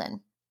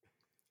Colton.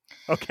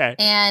 Okay.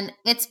 And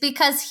it's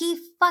because he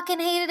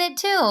fucking hated it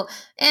too.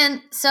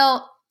 And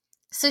so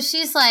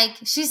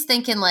she's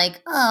thinking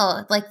like,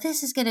 oh, like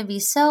this is going to be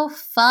so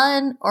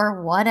fun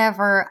or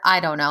whatever. I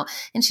don't know.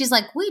 And she's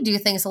like, we do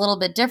things a little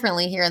bit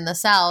differently here in the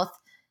South.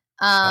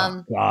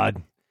 Oh,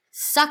 God.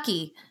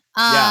 Sucky.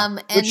 Yeah.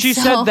 But she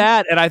said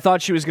that, and I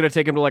thought she was going to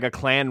take him to like a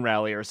Klan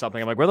rally or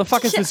something. I'm like, where the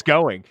fuck is this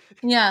going?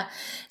 Yeah.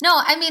 No,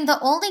 I mean, the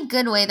only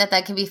good way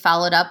that can be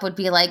followed up would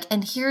be like,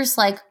 and here's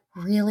like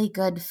really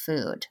good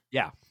food.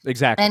 Yeah,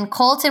 exactly. And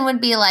Colton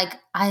would be like,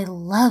 I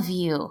love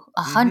you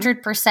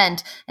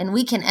 100%, and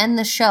we can end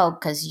the show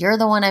because you're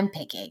the one I'm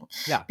picking.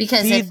 Yeah,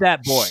 because feed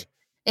that boy.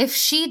 If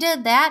she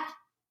did that,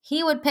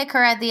 he would pick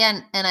her at the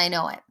end, and I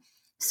know it.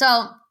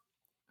 So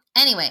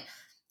Anyway,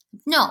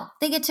 no,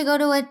 they get to go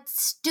to a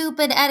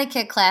stupid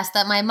etiquette class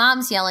that my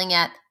mom's yelling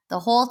at the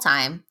whole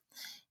time.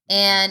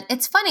 And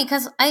it's funny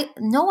because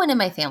no one in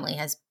my family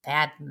has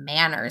bad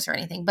manners or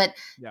anything, but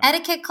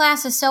etiquette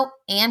class is so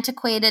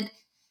antiquated.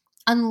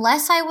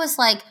 Unless I was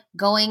like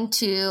going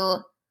to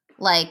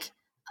like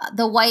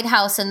the White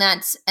House and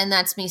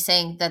that's me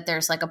saying that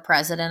there's like a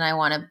president I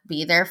want to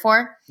be there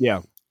for.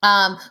 Yeah.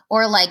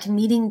 Or like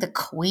meeting the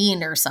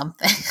Queen or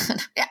something.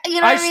 You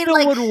know what I mean? Still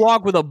like, wouldn't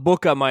walk with a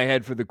book on my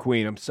head for the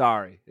Queen. I'm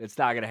sorry. It's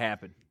not going to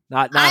happen.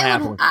 Not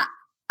happening.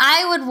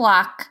 I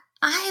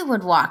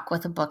would walk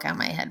with a book on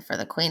my head for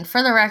the Queen,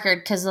 for the record,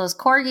 because those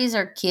corgis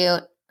are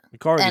cute. The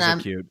corgis are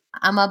cute.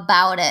 I'm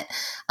about it.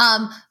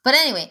 But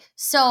anyway,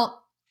 so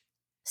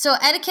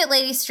etiquette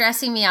lady's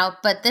stressing me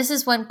out, but this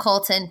is when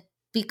Colton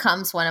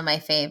becomes one of my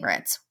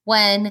favorites.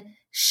 When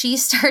she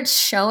starts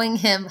showing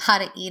him how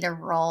to eat a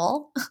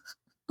roll.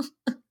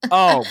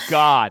 Oh,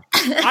 God.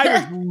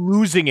 I was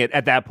losing it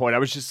at that point. I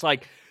was just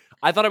like,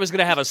 I thought I was going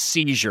to have a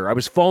seizure. I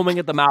was foaming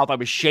at the mouth. I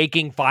was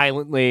shaking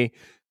violently.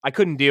 I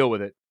couldn't deal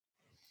with it.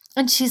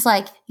 And she's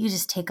like, you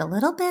just take a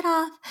little bit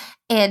off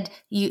and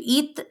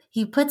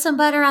you put some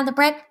butter on the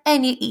bread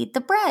and you eat the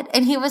bread.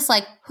 And he was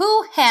like,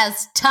 who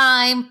has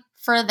time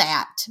for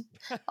that?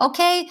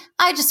 Okay,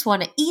 I just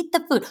want to eat the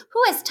food.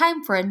 Who has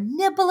time for a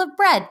nibble of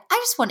bread? I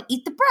just want to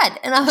eat the bread.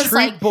 And I was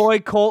Treat boy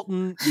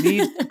Colton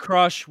needs to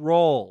crush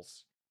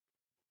rolls.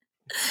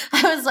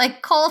 I was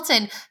like,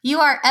 Colton, you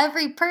are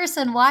every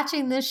person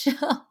watching this show.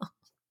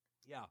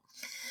 Yeah.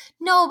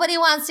 Nobody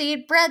wants to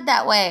eat bread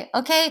that way,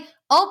 okay?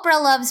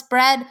 Oprah loves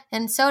bread,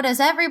 and so does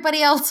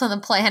everybody else on the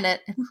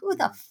planet. And who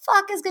the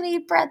fuck is going to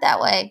eat bread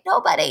that way?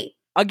 Nobody.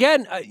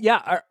 Again,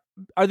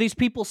 are these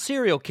people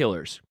serial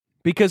killers?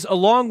 Because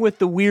along with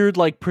the weird,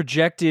 like,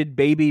 projected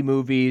baby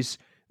movies,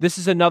 this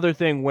is another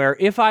thing where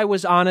if I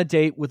was on a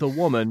date with a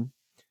woman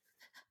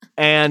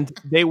and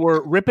they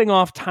were ripping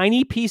off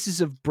tiny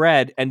pieces of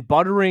bread and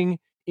buttering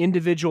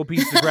individual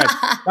pieces of bread,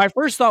 my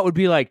first thought would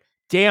be like,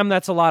 damn,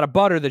 that's a lot of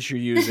butter that you're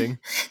using.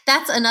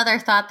 That's another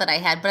thought that I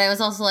had, but I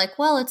was also like,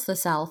 well, it's the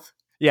South.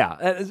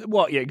 Yeah,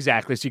 well, yeah,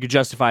 exactly. So you could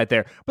justify it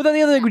there. But then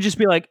the other thing would just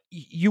be like,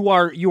 you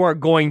are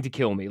going to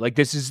kill me. Like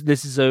this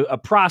is a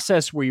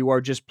process where you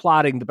are just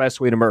plotting the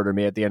best way to murder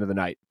me at the end of the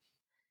night.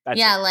 That's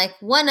it. Like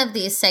one of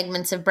these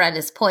segments of bread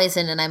is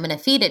poison, and I'm going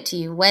to feed it to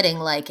you,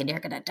 wedding-like, and you're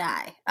going to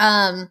die.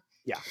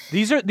 Yeah,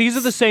 these are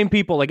the same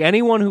people. Like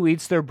anyone who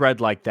eats their bread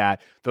like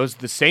that, those are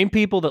the same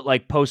people that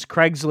like post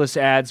Craigslist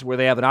ads where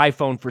they have an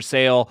iPhone for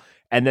sale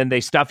and then they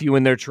stuff you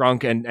in their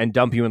trunk and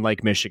dump you in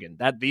Lake Michigan.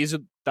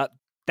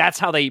 That's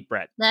how they eat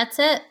bread. That's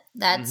it.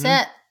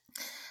 It.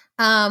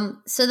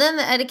 So then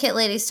the etiquette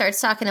lady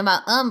starts talking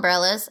about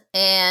umbrellas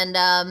and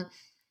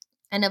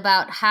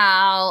about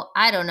how,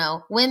 I don't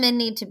know, women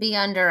need to be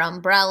under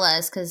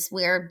umbrellas because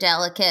we're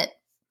delicate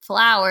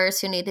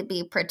flowers who need to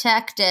be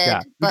protected.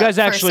 Yeah. You guys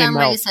actually for some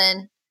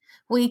reason,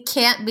 we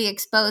can't be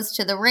exposed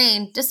to the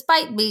rain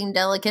despite being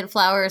delicate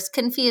flowers.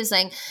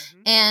 Confusing.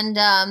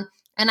 Mm-hmm.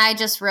 And I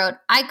just wrote,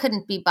 I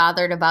couldn't be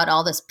bothered about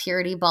all this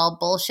purity ball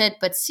bullshit,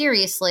 but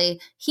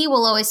seriously, he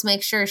will always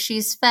make sure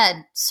she's fed.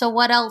 So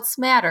what else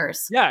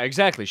matters? Yeah,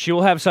 exactly. She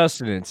will have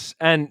sustenance.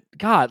 And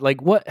God,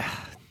 like what?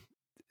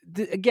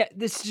 Again,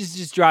 this is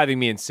just driving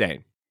me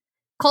insane.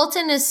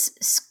 Colton is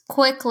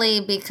quickly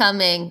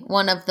becoming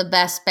one of the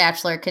best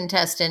Bachelor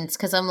contestants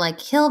because I'm like,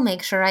 he'll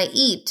make sure I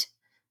eat.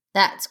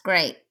 That's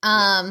great.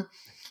 And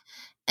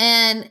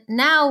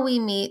now we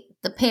meet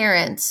the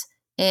parents.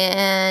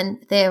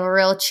 And they have a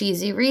real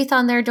cheesy wreath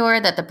on their door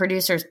that the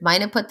producers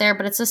might have put there,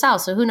 but it's the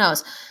South, so who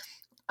knows?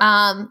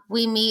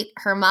 We meet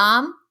her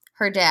mom,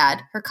 her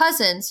dad, her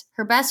cousins,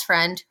 her best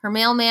friend, her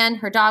mailman,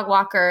 her dog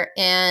walker,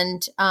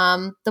 and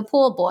the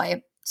pool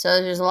boy.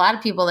 So there's a lot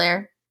of people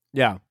there.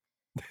 Yeah.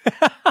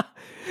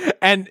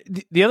 And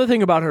the other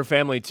thing about her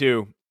family,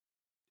 too,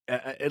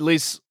 at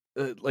least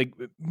like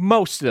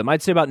most of them,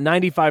 I'd say about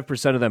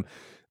 95% of them,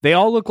 they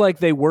all look like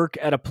they work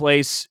at a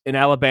place in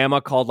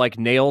Alabama called like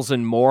Nails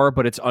and More,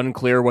 but it's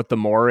unclear what the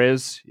more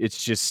is.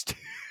 It's just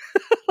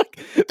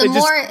the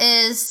more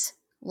is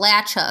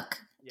Latch Hook.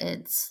 Yeah.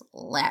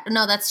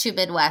 No, that's too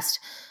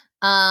Midwest.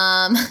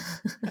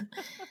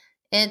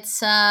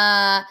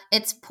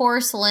 It's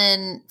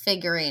porcelain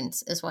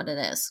figurines is what it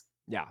is.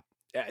 Yeah.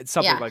 It's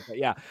something like that.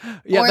 Yeah.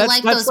 Yeah. Or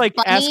that's like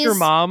bunnies. Ask her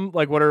mom,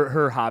 like what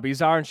her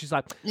hobbies are. And she's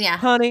like, yeah,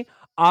 honey,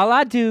 all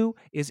I do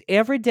is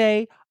every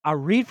day I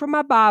read from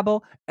my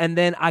Bible, and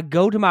then I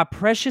go to my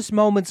Precious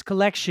Moments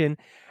collection,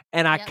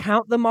 and I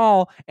count them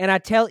all, and I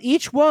tell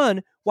each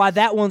one why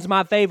that one's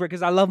my favorite,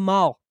 because I love them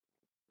all.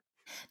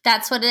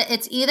 That's what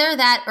it's either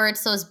that, or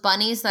it's those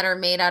bunnies that are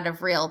made out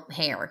of real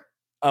hair.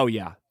 Oh,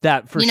 yeah.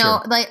 That, for sure. You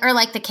know,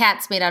 like the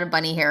cat's made out of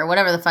bunny hair, or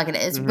whatever the fuck it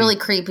is. It's really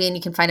creepy, and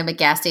you can find them at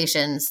gas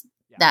stations.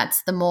 Yeah.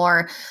 That's the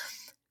more.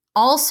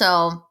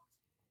 Also,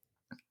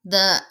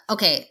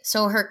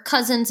 so her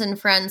cousins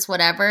and friends,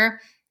 whatever,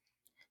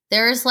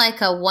 there's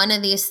like one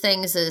of these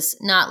things is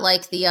not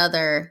like the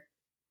other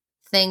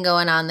thing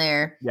going on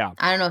there. Yeah.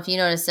 I don't know if you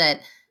noticed it,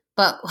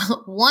 but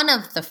one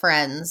of the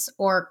friends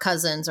or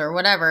cousins or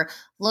whatever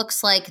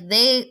looks like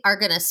they are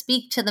going to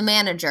speak to the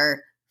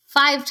manager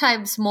 5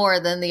 times more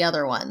than the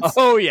other ones.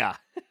 Oh, yeah.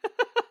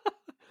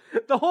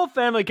 The whole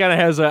family kind of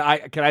has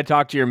can I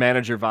talk to your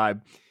manager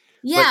vibe?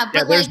 Yeah,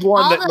 but there's like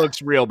one that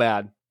looks real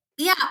bad.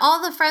 Yeah,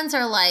 all the friends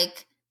are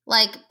like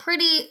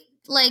pretty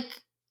like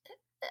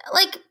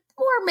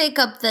more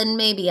makeup than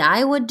maybe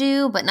I would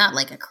do, but not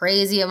like a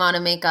crazy amount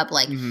of makeup,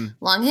 like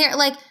long hair,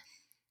 like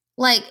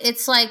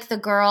it's like the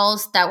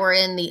girls that were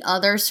in the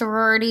other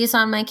sororities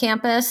on my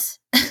campus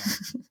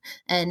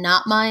and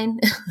not mine.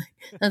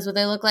 That's what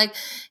they look like.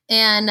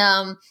 And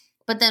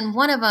but then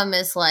one of them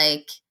is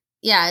like,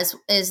 yeah, is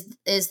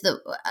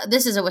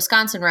this is a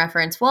Wisconsin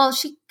reference. Well,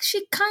 she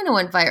kind of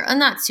went viral,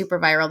 not super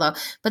viral though,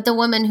 but the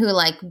woman who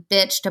like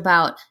bitched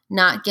about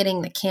not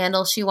getting the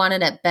candle she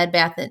wanted at at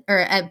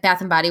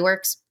Bath and Body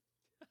Works.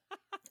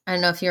 I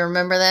don't know if you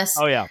remember this.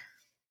 Oh yeah.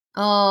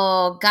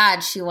 Oh God,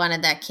 she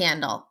wanted that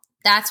candle.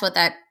 That's what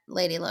that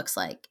lady looks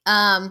like.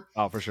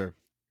 Oh, for sure.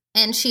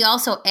 And she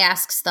also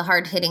asks the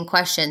hard-hitting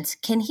questions.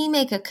 Can he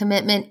make a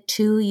commitment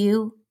to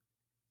you?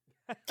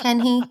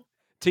 Can he?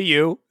 To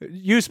you?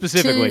 You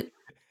specifically.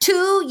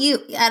 To you.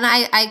 And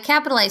I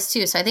capitalized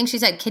too. So I think she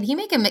said, can he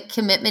make a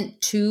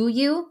commitment to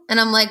you? And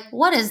I'm like,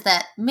 what does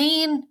that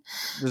mean?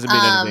 Doesn't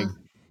mean anything.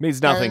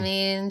 Means nothing. Doesn't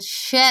mean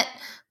shit.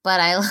 But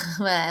I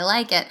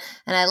like it.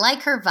 And I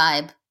like her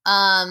vibe.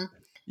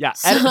 Yeah.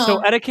 So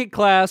etiquette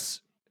class,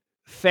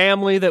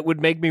 family that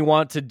would make me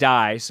want to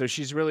die. So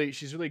she's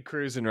really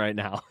cruising right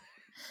now.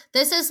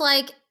 This is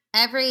like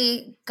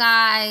every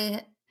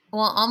guy,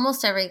 well,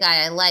 almost every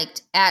guy I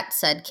liked at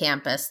said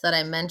campus that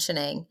I'm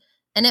mentioning.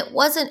 And it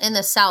wasn't in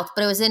the South,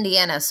 but it was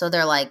Indiana. So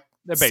they're like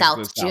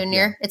South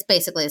Junior. Yeah. It's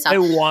basically the South. They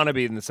want to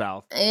be in the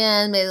South.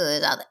 And basically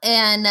the South.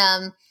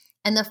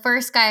 And the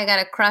first guy I got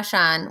a crush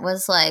on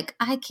was like,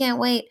 I can't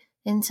wait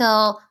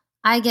until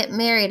I get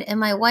married and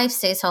my wife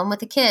stays home with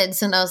the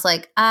kids. And I was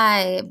like,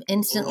 I'm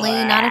instantly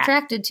not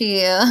attracted to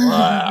you.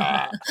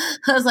 I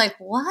was like,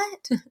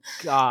 what?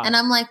 God. And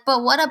I'm like,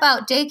 but what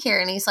about daycare?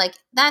 And he's like,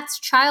 that's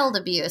child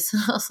abuse.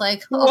 And I was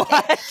like,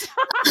 okay.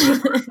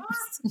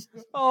 What?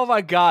 Oh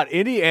my God.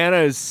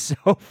 Indiana is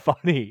so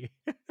funny.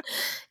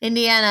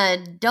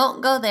 Indiana,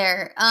 don't go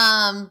there.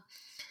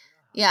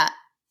 Yeah.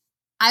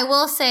 I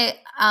will say,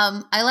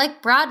 I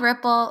like Broad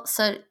Ripple,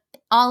 so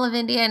all of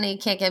Indiana, you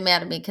can't get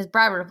mad at me because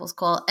Broad Ripple's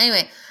cool.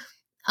 Anyway,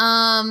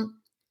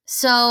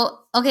 so,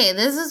 okay,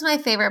 this is my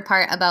favorite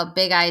part about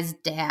Big Eye's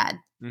dad.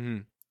 Mm-hmm.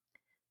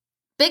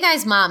 Big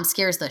Eye's mom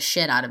scares the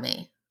shit out of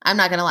me. I'm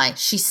not going to lie.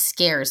 She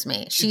scares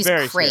me. She's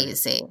crazy.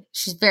 Scary.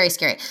 She's very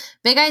scary.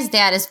 Big Eye's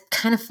dad is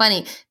kind of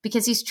funny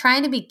because he's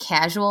trying to be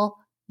casual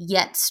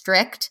yet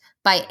strict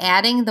by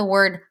adding the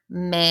word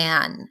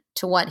man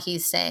to what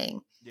he's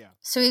saying. Yeah.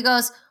 So he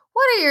goes,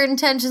 what are your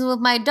intentions with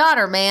my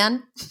daughter,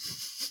 man?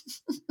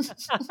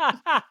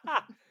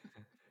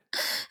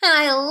 And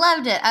I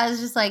loved it. I was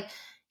just like,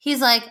 he's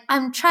like,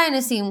 I'm trying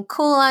to seem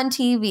cool on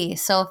TV.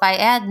 So if I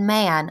add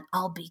man,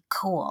 I'll be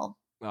cool.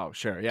 Oh,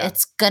 sure. Yeah.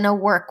 It's going to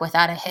work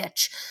without a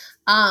hitch.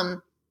 I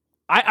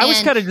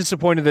was kind of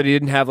disappointed that he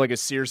didn't have like a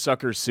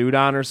seersucker suit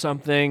on or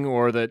something,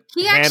 or that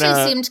he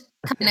actually seemed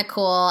kind of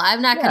cool.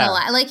 I'm not going to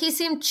lie. Like, he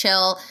seemed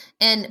chill,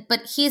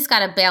 but he's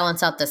got to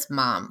balance out this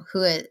mom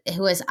who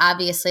is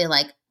obviously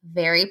like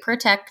very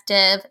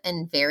protective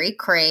and very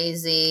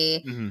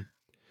crazy. Mm-hmm.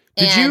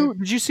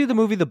 Did you see the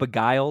movie The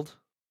Beguiled?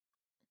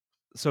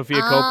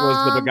 Sofia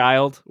Coppola's The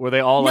Beguiled, where they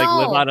all like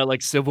live on a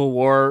like Civil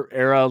War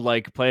era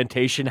like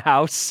plantation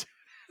house.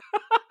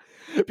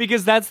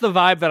 Because that's the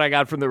vibe that I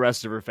got from the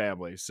rest of her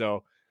family.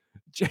 So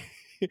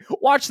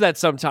watch that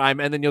sometime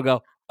and then you'll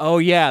go, oh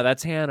yeah,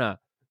 that's Hannah.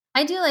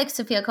 I do like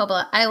Sofia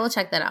Coppola. I will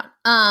check that out.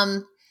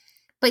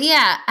 But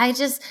yeah,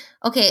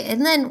 okay.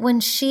 And then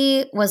when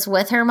she was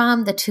with her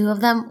mom, the two of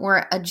them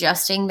were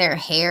adjusting their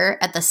hair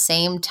at the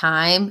same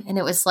time. And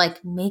it was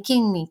like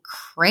making me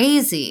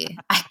crazy.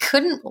 I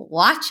couldn't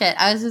watch it.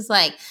 I was just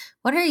like,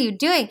 what are you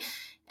doing?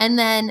 And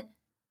then,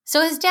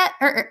 so his dad,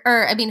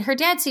 her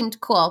dad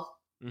seemed cool.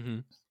 Mm-hmm.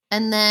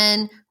 And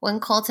then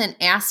when Colton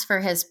asked for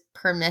his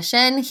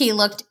permission, he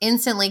looked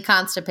instantly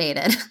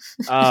constipated.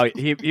 Oh,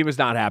 he was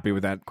not happy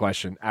with that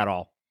question at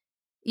all.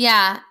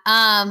 Yeah.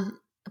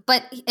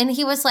 And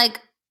he was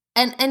like,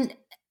 and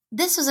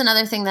this was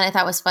another thing that I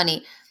thought was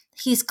funny.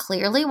 He's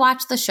clearly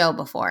watched the show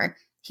before.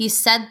 He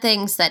said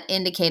things that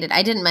indicated,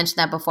 I didn't mention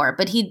that before,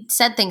 but he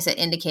said things that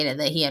indicated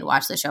that he had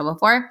watched the show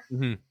before.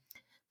 Mm-hmm.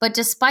 But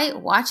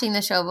despite watching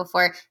the show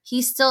before,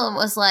 he still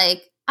was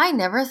like, I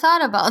never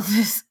thought about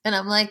this. And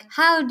I'm like,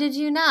 how did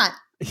you not?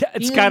 Yeah,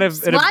 it's kind of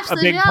a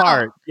big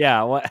part.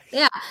 Yeah. What?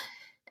 Yeah.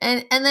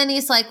 And then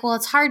he's like, well,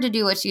 it's hard to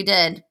do what you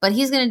did, but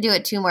he's going to do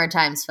it 2 more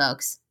times,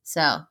 folks.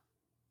 So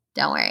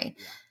don't worry.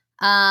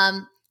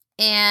 Yeah.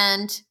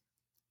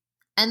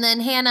 And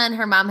then Hannah and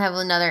her mom have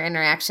another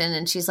interaction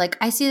and she's like,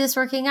 I see this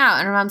working out.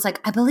 And her mom's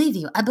like, I believe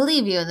you.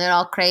 And they're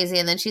all crazy.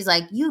 And then she's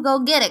like, you go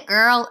get it,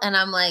 girl. And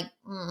I'm like,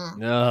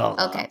 no.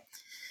 Okay.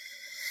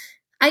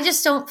 I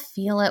just don't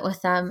feel it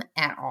with them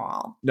at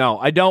all. No,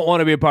 I don't want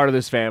to be a part of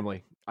this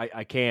family.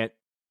 I can't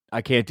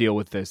I can't deal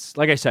with this.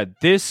 Like I said,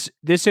 this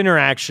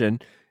interaction,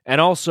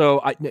 and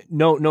also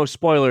no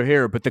spoiler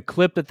here, but the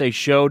clip that they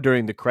show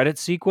during the credit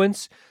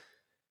sequence,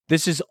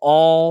 this is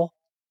all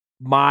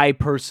my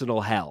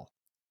personal hell.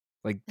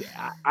 Like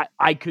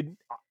I could.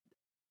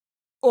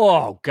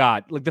 Oh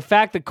God! Like the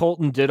fact that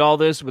Colton did all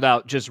this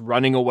without just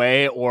running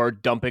away or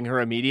dumping her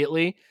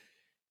immediately,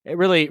 it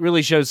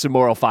really shows some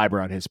moral fiber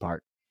on his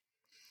part.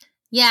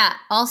 Yeah,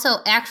 also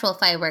actual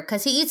fiber,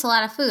 because he eats a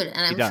lot of food, and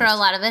I'm sure a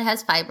lot of it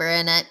has fiber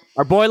in it.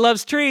 Our boy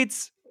loves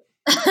treats.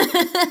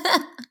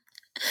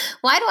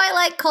 Why do I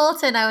like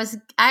Colton? I was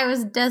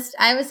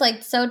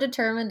like so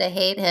determined to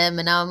hate him,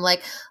 and now I'm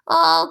like,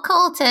 oh,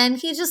 Colton,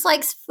 he just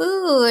likes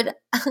food.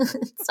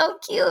 So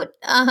cute.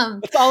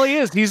 That's all he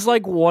is. He's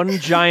like one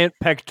giant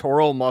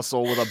pectoral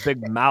muscle with a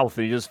big mouth,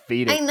 and you just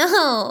feed it. I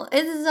know.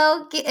 It's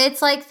so cute.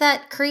 It's like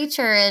that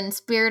creature in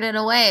Spirited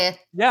Away.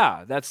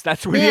 Yeah, that's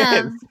what he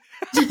is.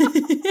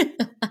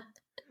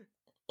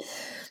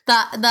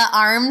 The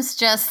arms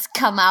just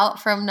come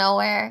out from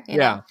nowhere. You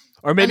know?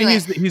 Or maybe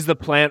he's the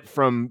plant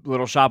from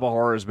Little Shop of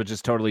Horrors, but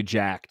just totally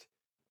jacked.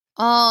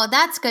 Oh,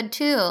 that's good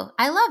too.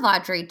 I love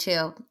Audrey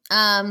too.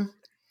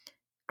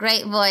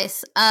 Great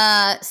voice.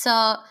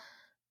 So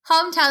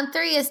hometown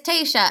 3 is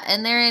Tayshia,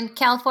 and they're in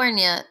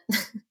California. Are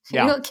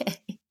you okay?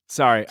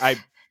 Sorry, I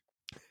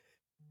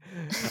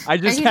just Are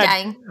you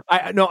dying?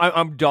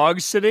 I'm dog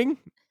sitting,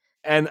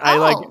 and I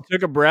like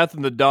took a breath,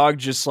 and the dog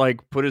just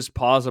like put his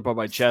paws up on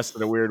my chest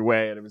in a weird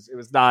way, and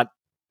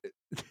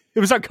it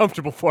was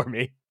uncomfortable for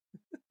me.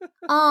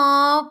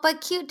 Oh,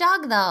 but cute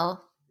dog though.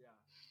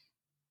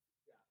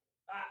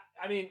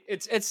 I mean,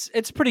 it's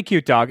a pretty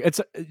cute dog.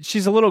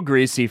 She's a little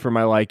greasy for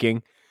my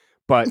liking,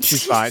 but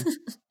she's fine.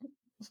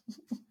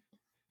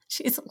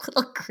 She's a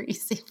little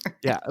greasy.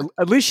 Yeah,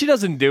 at least she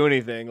doesn't do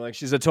anything. Like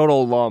she's a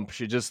total lump.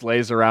 She just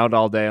lays around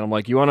all day, and I'm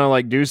like, "You want to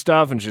like do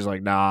stuff?" And she's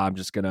like, "Nah, I'm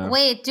just gonna."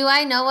 Wait, do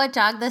I know what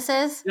dog this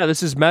is? Yeah,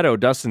 this is Meadow,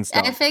 Dustin's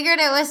dog. I figured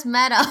it was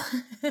Meadow.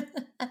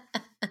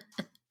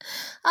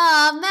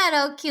 Oh,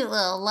 Meadow, cute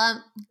little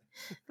lump.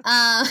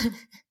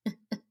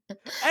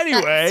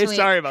 Anyway,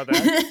 sorry about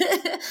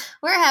that.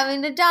 We're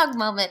having a dog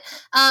moment.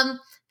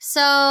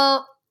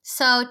 So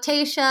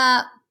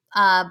Tayshia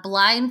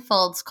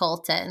blindfolds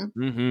Colton,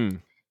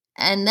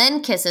 and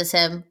then kisses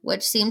him,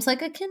 which seems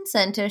like a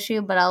consent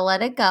issue, but I'll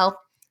let it go.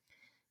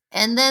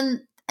 And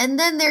then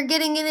they're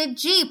getting in a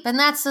Jeep, and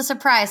that's the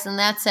surprise, and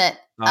that's it.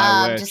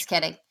 Just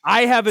kidding.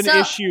 I have an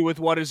issue with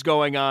what is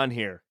going on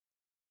here.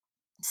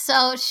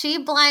 So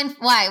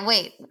why?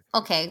 Wait.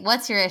 Okay,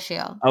 what's your issue?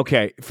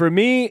 Okay, for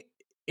me,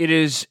 it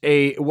is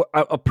a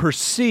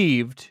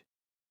perceived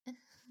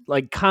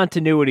like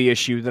continuity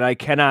issue that I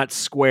cannot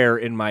square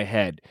in my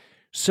head.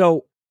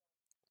 So,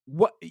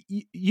 what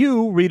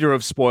you, reader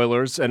of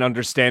spoilers and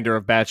understander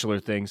of Bachelor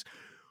things?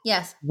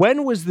 Yes.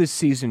 When was this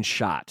season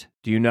shot?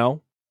 Do you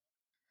know?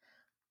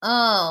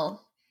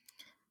 Oh.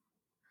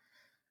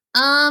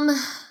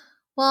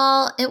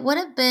 Well, it would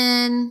have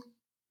been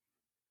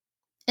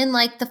in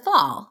like the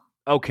fall.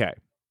 Okay.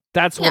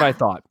 That's what I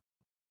thought.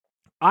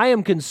 I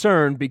am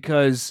concerned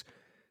because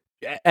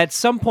at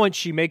some point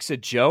she makes a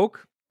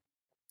joke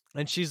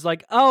and she's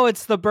like, "Oh,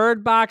 it's the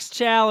Bird Box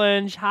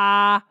Challenge,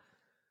 ha."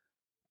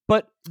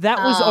 But that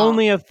was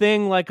only a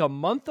thing like a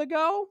month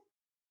ago.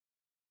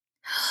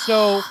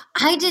 So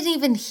I didn't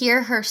even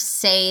hear her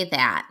say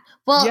that.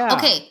 Well,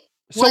 okay.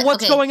 So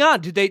what's going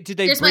on? Did they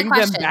bring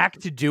them back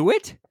to do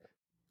it?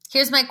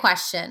 Here's my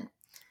question.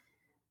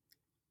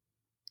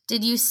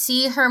 Did you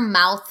see her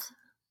mouth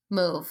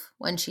move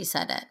when she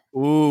said it?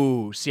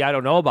 Ooh, see, I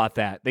don't know about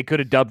that. They could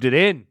have dubbed it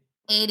in.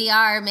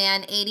 ADR,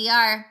 man,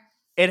 ADR.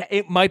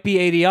 It might be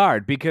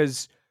ADR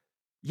because,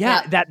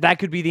 that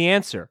could be the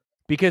answer.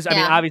 Because, I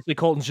mean, obviously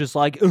Colton's just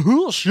like,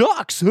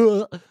 shucks,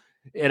 you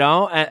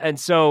know? And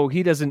so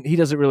he doesn't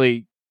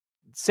really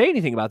say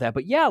anything about that.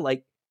 But yeah,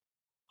 like,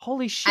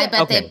 holy shit.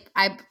 I bet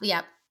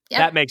Yep.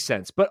 That makes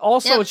sense. But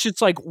also it's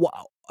just like,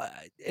 wow.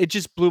 It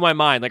just blew my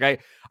mind. Like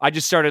I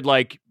just started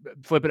like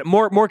flipping it.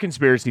 More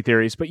conspiracy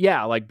theories. But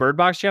yeah, like Bird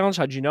Box Challenge.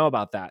 How'd you know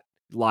about that?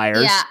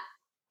 Liars. Yeah.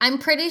 I'm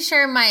pretty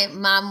sure my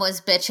mom was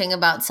bitching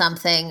about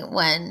something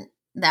when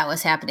that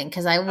was happening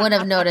because I would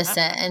have noticed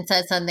it and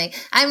said something.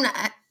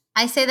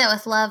 I say that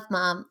with love,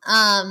 Mom.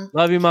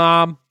 Love you,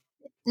 Mom.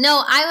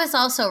 No, I was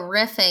also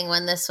riffing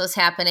when this was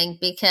happening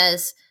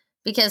because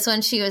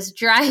when she was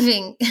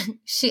driving,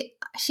 she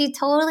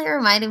totally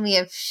reminded me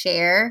of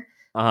Cher.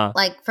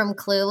 Like from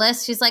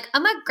Clueless. She's like,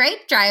 "I'm a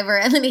great driver,"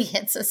 and then he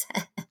hits his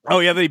head. Oh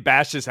yeah, then he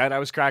bashed his head. I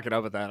was cracking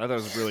up at that. I thought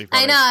it was really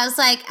funny. I know. I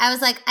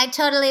was like, I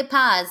totally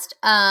paused.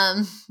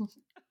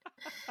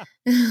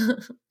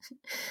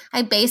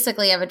 I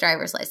basically have a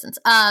driver's license.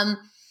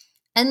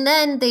 And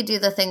then they do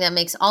the thing that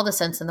makes all the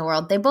sense in the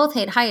world. They both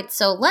hate heights,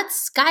 so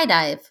let's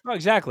skydive. Oh,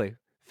 exactly.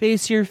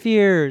 Face your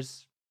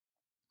fears.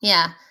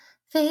 Yeah.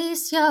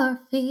 Face your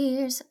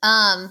fears.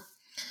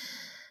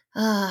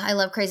 I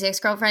love Crazy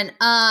Ex-Girlfriend.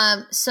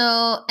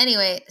 So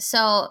anyway,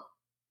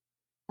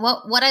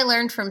 what I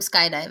learned from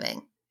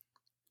skydiving,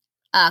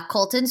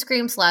 Colton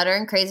screams louder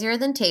and crazier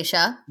than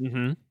Tayshia.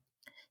 Mm-hmm.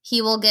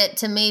 he will get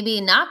to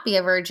maybe not be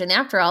a virgin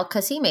after all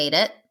because he made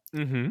it.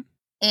 Mm-hmm.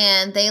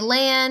 And they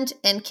land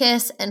and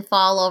kiss and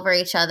fall over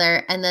each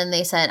other. And then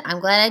they said,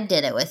 I'm glad I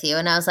did it with you.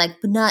 And I was like,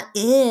 but not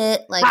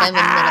it. Like I'm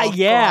in middle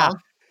Yeah.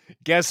 school.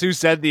 Guess who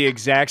said the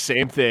exact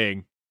same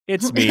thing?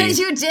 It's me.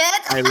 You did?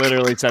 I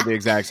literally said the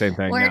exact same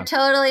thing. We're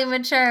totally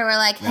mature. We're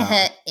like, No.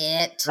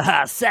 it.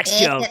 Sex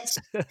jokes.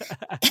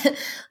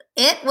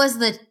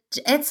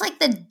 It's like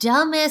the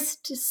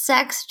dumbest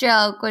sex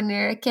joke when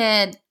you're a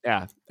kid.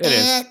 Yeah, it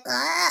is.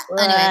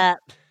 Anyway,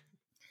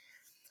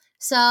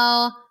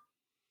 so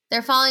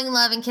they're falling in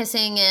love and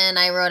kissing, and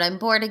I wrote, I'm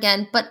bored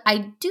again, but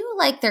I do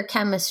like their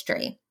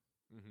chemistry.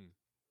 Mm-hmm.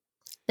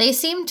 They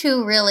seem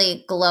to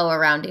really glow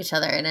around each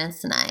other, and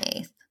it's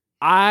nice.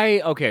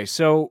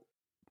 So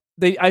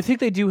I think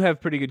they do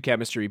have pretty good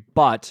chemistry,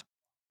 but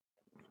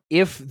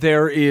if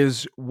there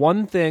is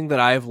one thing that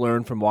I've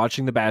learned from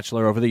watching The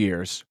Bachelor over the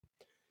years,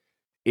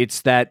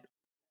 it's that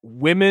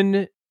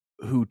women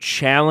who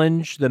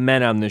challenge the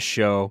men on this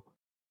show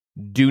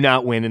do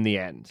not win in the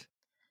end.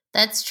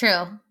 That's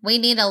true. We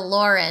need a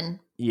Lauren.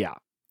 Yeah.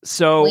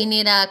 So we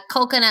need a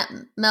coconut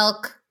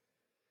milk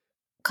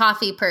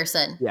coffee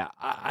person. Yeah.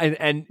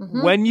 And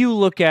when you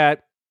look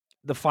at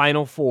the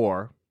final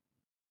four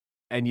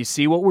and you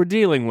see what we're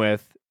dealing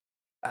with,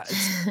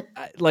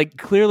 like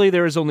clearly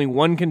there is only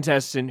one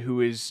contestant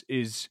who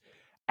is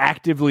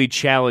actively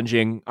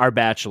challenging our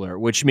Bachelor,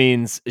 which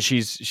means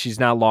she's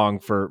not long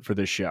for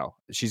this show.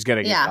 She's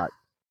gonna get cut.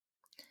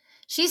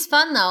 She's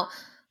fun though.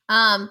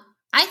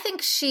 I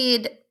think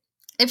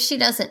if she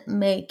doesn't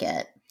make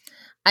it,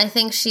 I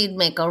think she'd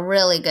make a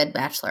really good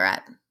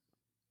Bachelorette.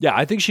 Yeah,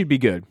 I think she'd be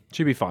good.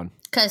 She'd be fun.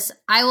 Because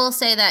I will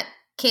say that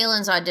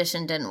Kaylin's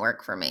audition didn't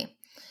work for me.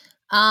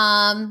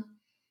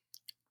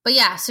 But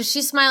yeah, so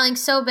she's smiling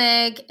so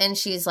big and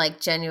she's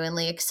like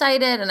genuinely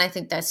excited, and I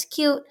think that's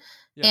cute.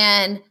 Yeah.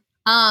 And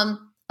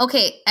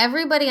okay,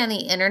 everybody on the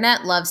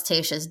internet loves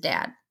Tayshia's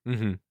dad.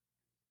 Mm-hmm.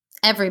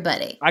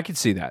 Everybody. I could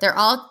see that. They're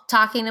all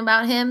talking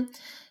about him,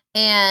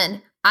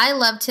 and I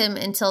loved him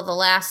until the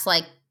last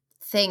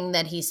thing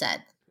that he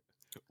said.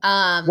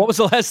 What was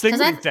the last thing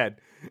that he said?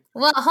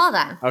 Well, hold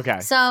on.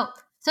 Okay. So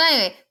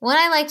anyway, what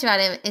I liked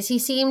about him is he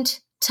seemed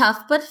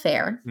tough but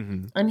fair.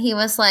 Mm-hmm. And he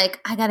was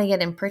like, I got to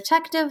get in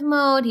protective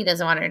mode. He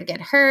doesn't want her to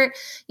get hurt.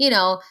 You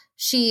know,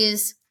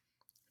 she's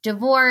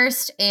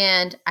divorced,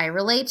 and I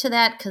relate to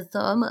that because so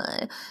am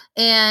I.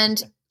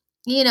 And,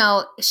 you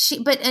know,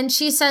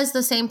 she says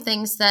the same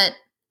things that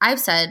I've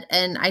said,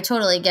 and I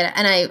totally get it.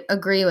 And I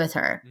agree with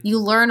her. Mm-hmm. You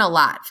learn a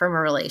lot from a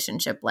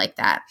relationship like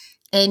that.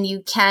 And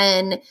you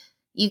can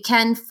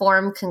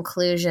form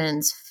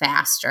conclusions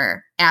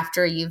faster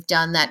after you've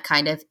done that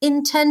kind of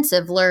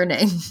intensive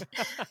learning.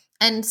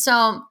 And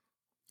so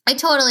I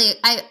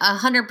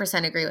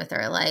 100% agree with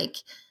her.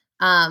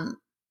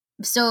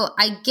 So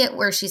I get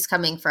where she's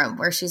coming from,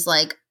 where she's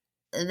like,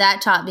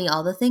 that taught me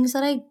all the things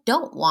that I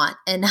don't want.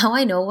 And now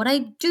I know what I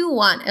do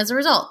want as a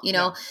result, you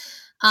know?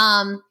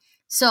 Yeah.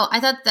 So I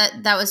thought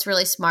that was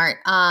really smart.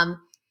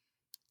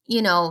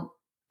 You know,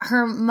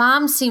 her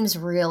mom seems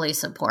really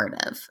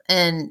supportive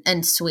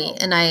and sweet.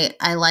 And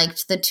I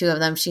liked the two of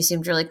them. She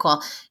seemed really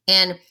cool.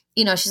 And,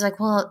 you know, she's like,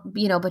 well,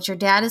 you know, but your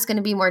dad is going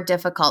to be more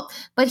difficult.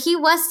 But he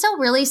was still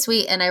really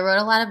sweet. And I wrote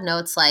a lot of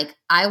notes like,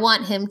 I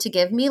want him to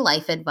give me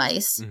life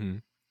advice. Mm-hmm.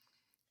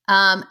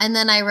 And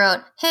then I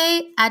wrote,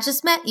 hey, I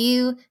just met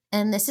you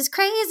and this is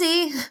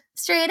crazy.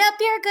 Straight up,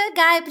 you're a good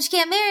guy, but you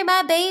can't marry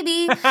my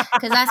baby.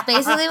 Because that's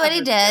basically what he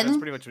did. That's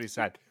pretty much what he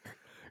said.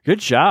 Good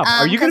job.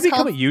 Are you going to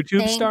become a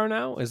YouTube star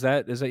now? Is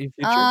that your future?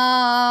 Oh,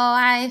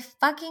 I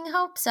fucking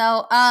hope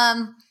so.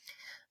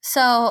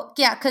 So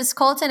yeah, because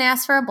Colton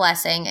asked for a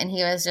blessing and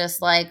he was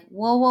just like,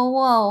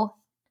 whoa.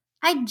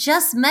 I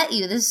just met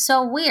you. This is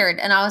so weird.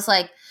 And I was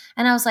like,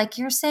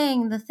 you're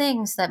saying the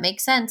things that make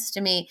sense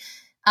to me.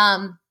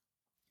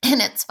 And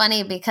it's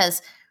funny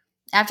because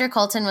after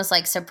Colton was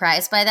like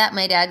surprised by that,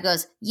 my dad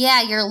goes,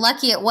 yeah, you're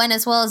lucky it went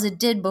as well as it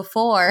did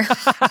before.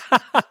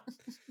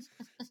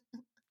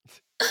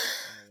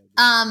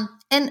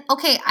 And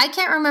okay, I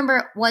can't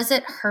remember, was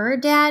it her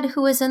dad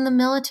who was in the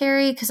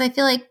military? Because I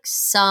feel like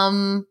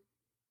some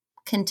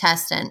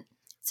contestant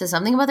said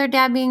something about their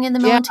dad being in the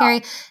military.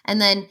 Yeah.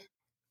 And then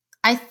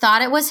I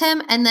thought it was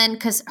him. And then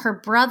because her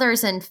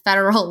brother's in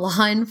federal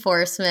law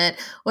enforcement,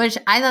 which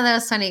I thought that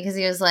was funny because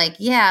he was like,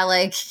 yeah,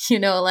 like, you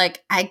know,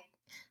 like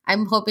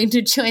I'm hoping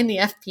to join the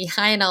FBI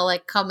and I'll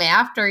like come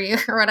after you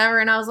or whatever.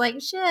 And I was like,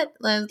 shit.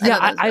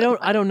 I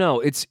don't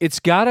know. It's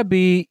gotta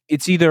be,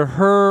 it's either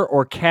her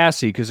or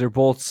Cassie because they're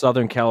both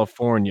Southern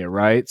California,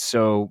 right?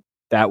 So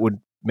that would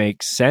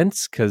make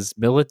sense because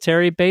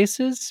military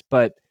bases,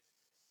 but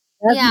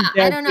yeah,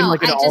 I don't know.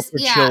 Like an ultra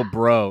chill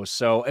bro.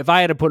 So if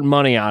I had to put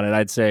money on it,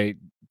 I'd say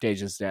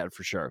Deja's dad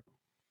for sure.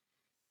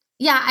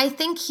 Yeah, I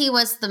think he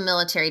was the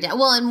military dad.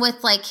 Well, and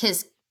with like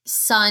his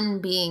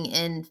son being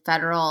in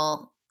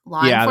federal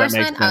law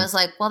enforcement, I was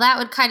like, well, that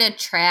would kind of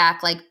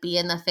track, like be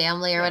in the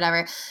family or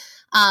whatever.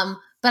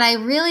 But I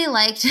really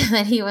liked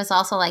that he was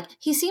also like,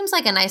 he seems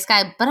like a nice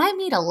guy, but I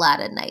meet a lot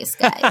of nice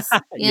guys,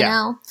 you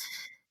know?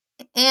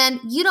 and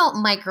you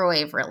don't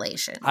microwave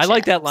relationships. I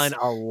like that line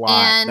a lot.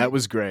 And that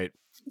was great.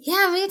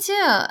 yeah, me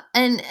too.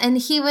 And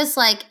he was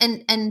like,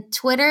 and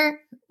Twitter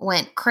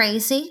went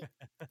crazy.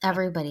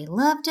 Everybody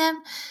loved him.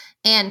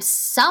 And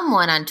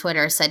someone on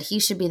Twitter said he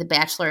should be the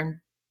Bachelor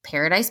in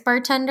Paradise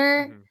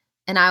bartender. Mhm.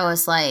 And I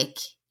was like,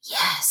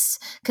 yes.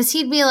 Because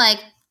he'd be like,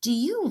 do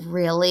you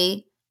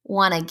really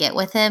want to get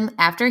with him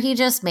after he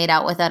just made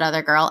out with that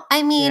other girl?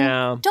 I mean,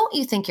 Yeah. don't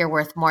you think you're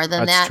worth more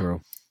than That's that?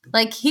 true.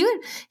 Like he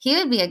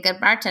would be a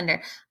good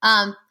bartender.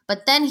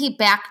 But then he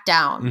backed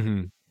down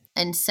Mm-hmm.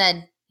 and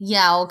said,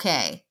 yeah,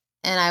 okay.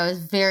 And I was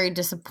very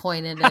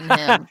disappointed in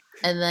him.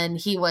 And then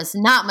he was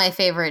not my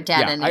favorite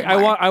dad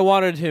anymore. I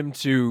wanted him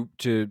to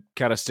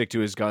kind of stick to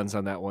his guns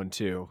on that one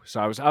too. So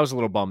I was a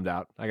little bummed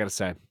out, I gotta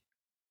say.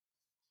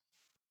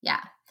 Yeah.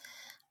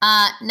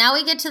 Now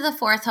we get to the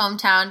fourth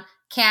hometown,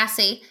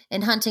 Cassie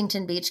in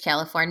Huntington Beach,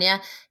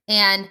 California.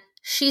 And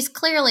she's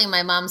clearly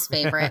my mom's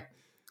favorite.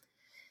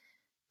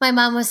 My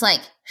mom was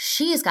like,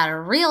 she's got a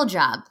real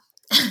job.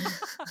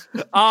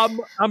 I'm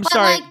but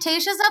sorry. like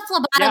Tayshia's a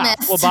phlebotomist. Yeah,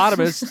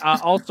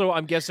 phlebotomist. Also,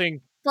 I'm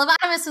guessing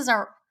phlebotomist is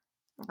a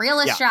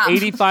realist job.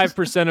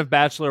 85% of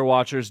Bachelor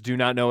watchers do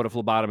not know what a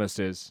phlebotomist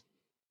is.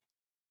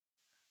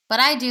 But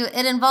I do.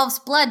 It involves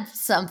blood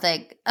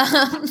something.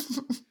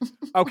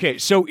 Okay,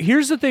 so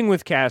here's the thing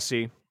with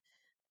Cassie.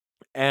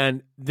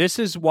 And this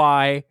is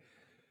why,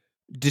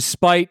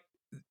 despite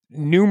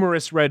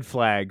numerous red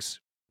flags,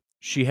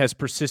 she has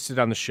persisted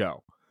on the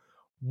show.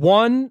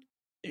 One,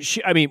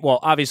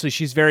 obviously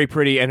she's very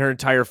pretty and her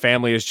entire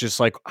family is just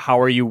like, how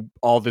are you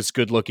all this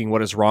good looking?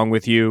 What is wrong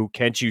with you?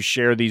 Can't you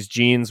share these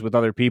genes with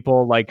other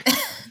people? Like,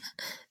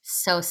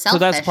 so selfish. So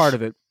that's part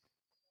of it.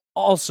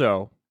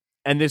 Also,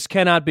 and this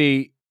cannot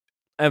be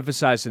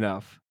emphasized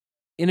enough,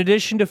 in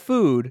addition to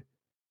food,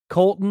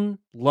 Colton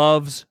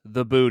loves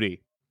the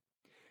booty.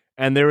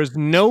 And there is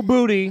no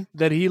booty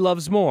that he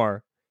loves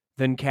more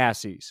than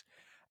Cassie's.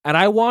 And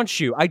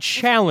I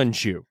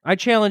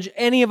challenge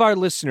any of our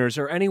listeners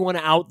or anyone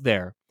out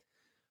there,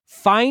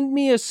 find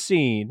me a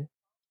scene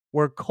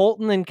where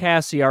Colton and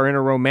Cassie are in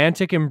a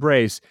romantic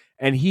embrace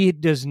and he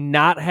does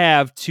not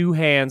have two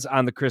hands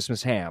on the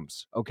Christmas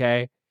hams,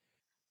 okay?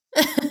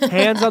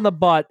 Hands on the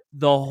butt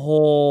the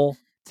whole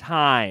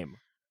time.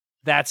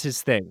 That's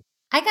his thing.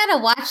 I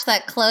gotta watch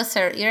that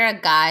closer. You're a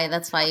guy,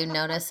 that's why you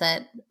notice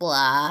it.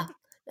 Blah.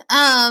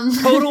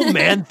 Total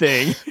man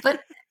thing. But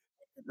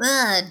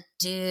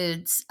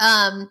dudes.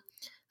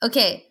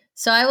 Okay,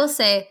 so I will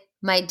say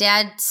my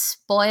dad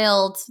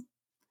spoiled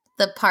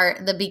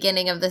the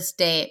beginning of this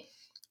date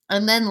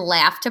and then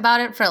laughed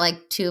about it for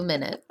like 2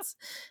 minutes.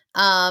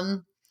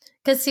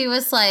 Because he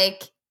was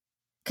like,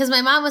 because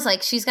my mom was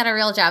like, she's got a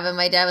real job. And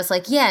my dad was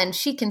like, yeah, and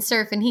she can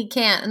surf and he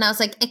can't. And I was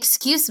like,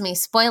 excuse me,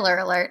 spoiler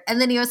alert.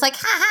 And then he was like,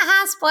 ha ha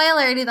ha,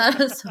 spoiler. And he thought it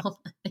was so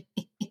funny.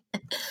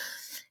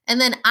 And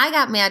then I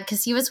got mad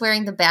because he was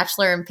wearing the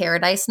Bachelor in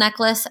Paradise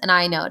necklace and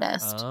I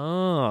noticed.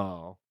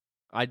 Oh.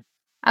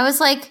 I was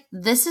like,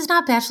 this is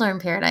not Bachelor in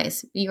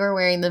Paradise. You were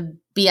wearing the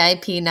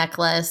BIP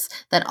necklace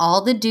that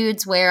all the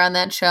dudes wear on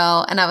that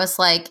show. And I was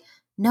like,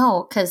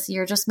 no, because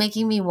you're just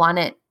making me want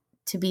it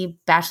to be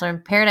Bachelor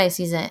in Paradise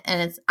season.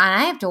 And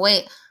I have to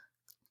wait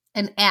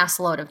an ass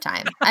load of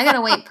time. I got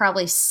to wait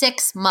probably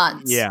 6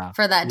 months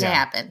for that to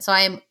happen. So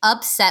I am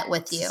upset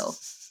with you.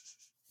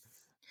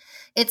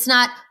 It's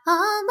not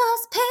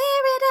almost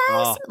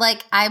paradise.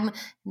 Like, I'm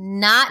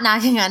not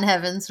knocking on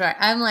heaven's door.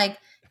 I'm like,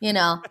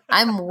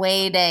 I'm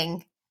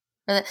waiting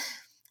for the.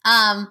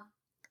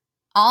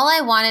 All I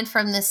wanted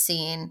from this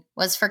scene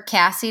was for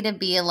Cassie to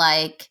be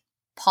like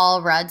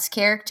Paul Rudd's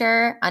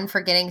character on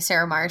Forgetting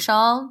Sarah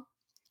Marshall.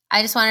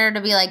 I just wanted her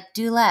to be like,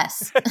 do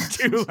less.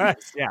 Do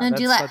less. Yeah.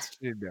 Do less. That's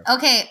what you do.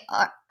 Okay.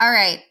 All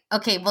right.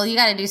 Okay. Well, you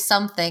got to do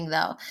something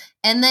though.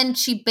 And then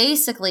she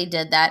basically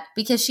did that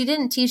because she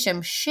didn't teach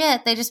him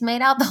shit. They just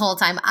made out the whole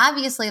time.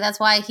 Obviously,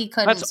 that's why he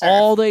couldn't That's surf.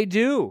 all they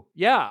do.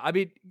 Yeah. I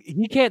mean,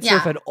 he can't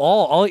surf at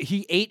all.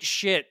 He ate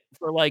shit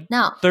for like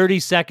 30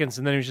 seconds.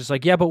 And then he was just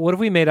like, yeah, but what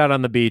if we made out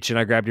on the beach and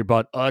I grabbed your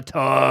butt a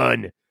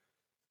ton?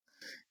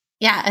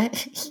 Yeah.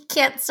 He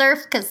can't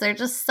surf because they're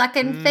just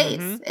sucking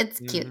face. It's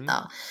cute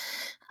though.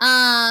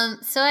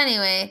 So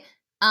anyway,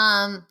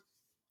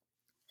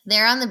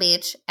 they're on the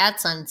beach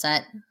at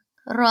sunset,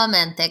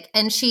 romantic,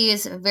 and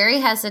she's very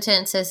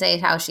hesitant to say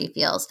how she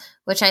feels,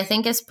 which I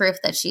think is proof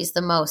that she's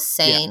the most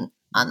sane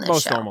on this show.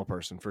 Most normal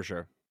person, for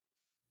sure.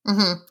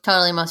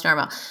 Totally most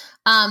normal.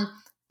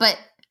 But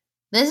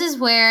this is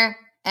where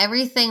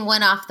everything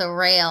went off the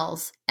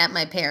rails at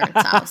my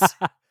parents' house.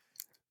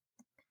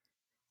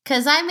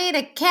 Because I made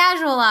a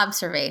casual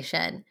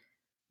observation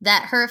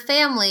that her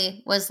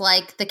family was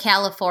like the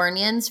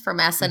Californians from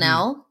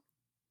SNL.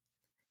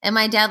 And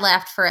my dad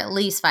laughed for at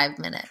least 5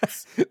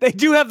 minutes. They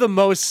do have the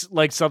most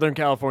like Southern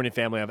California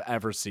family I've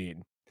ever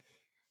seen.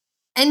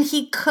 And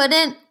he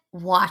couldn't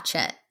watch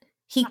it.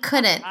 He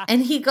couldn't.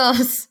 And he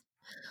goes,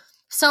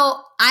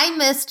 So I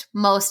missed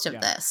most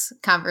of this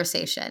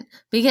conversation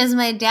because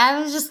my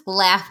dad was just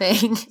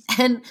laughing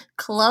and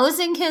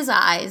closing his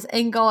eyes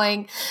and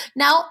going,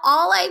 now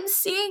all I'm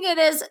seeing it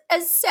is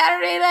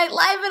Saturday Night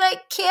Live and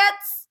I can't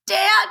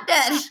stand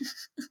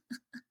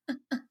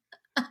it.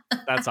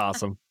 That's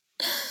awesome.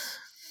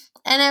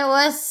 And it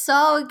was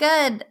so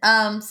good.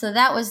 So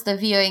that was the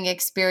viewing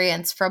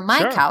experience from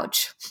my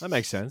couch. That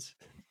makes sense.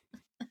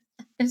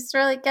 It's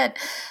really good.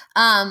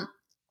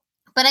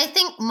 But I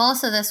think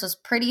most of this was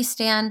pretty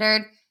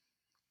standard.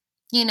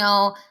 You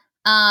know,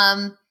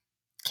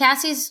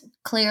 Cassie's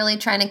clearly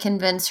trying to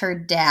convince her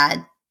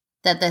dad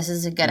that this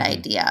is a good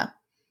idea.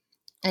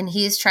 And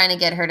he's trying to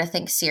get her to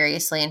think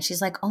seriously. And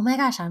she's like, oh my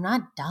gosh, I'm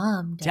not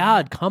dumb, Dad.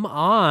 Dad, come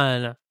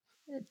on.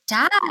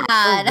 Dad.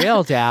 For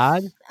real,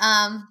 Dad.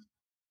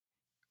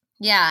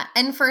 Yeah.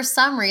 And for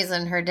some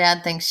reason, her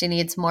dad thinks she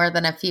needs more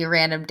than a few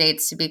random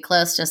dates to be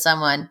close to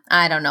someone.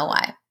 I don't know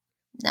why.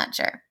 Not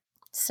sure.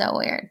 So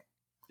weird.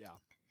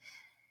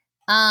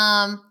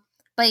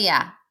 But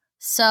yeah,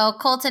 so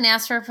Colton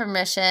asked for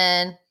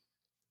permission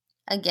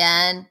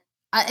again.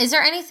 Is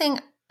there anything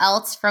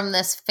else from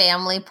this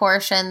family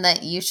portion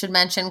that you should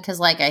mention? Because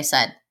like I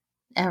said,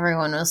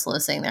 everyone was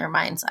losing their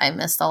minds. I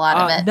missed a lot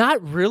of it.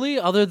 Not really,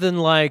 other than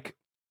like,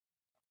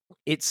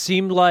 it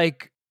seemed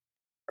like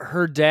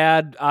her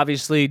dad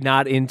obviously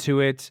not into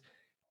it.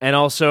 And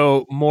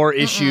also more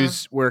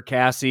issues where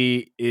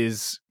Cassie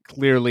is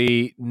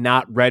clearly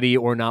not ready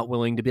or not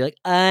willing to be like,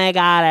 oh my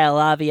God, I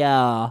love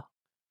you.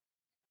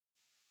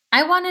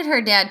 I wanted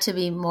her dad to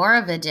be more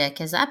of a dick.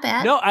 Is that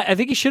bad? No, I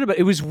think he should have. But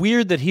it was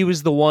weird that he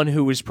was the one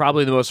who was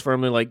probably the most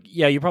firmly like,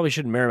 yeah, you probably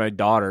shouldn't marry my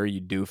daughter, you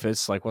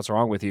doofus. Like, what's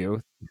wrong with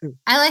you?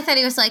 I like that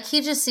he was like,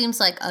 he just seems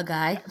like a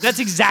guy. That's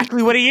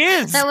exactly what he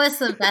is. That was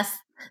the best.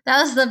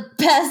 That was the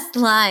best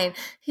line.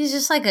 He's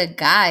just like a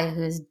guy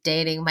who's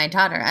dating my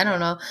daughter. I don't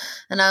know.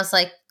 And I was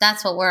like,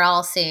 that's what we're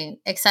all seeing,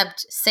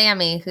 except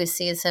Sammy, who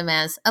sees him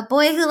as a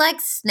boy who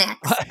likes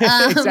snacks.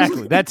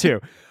 Exactly. That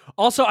too.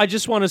 Also, I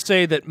just want to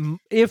say that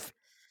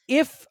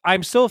if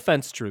I'm still a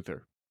fence truther,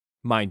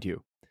 mind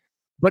you,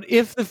 but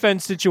if the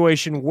fence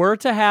situation were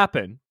to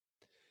happen,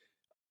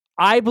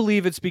 I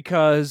believe it's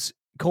because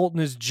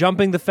Colton is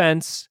jumping the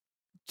fence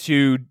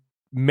to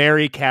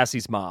marry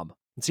Cassie's mom.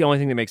 It's the only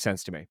thing that makes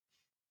sense to me.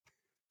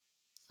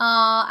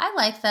 I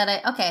like that.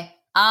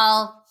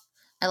 I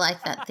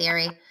like that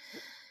theory.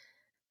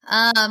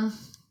 I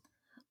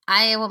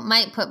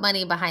might put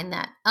money behind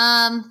that.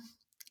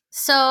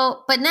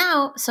 So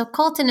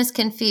Colton is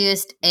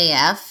confused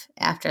AF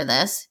after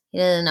this. He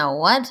doesn't know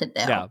what to do.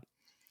 Yeah.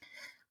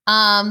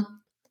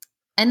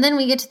 And then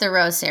we get to the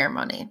rose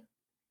ceremony.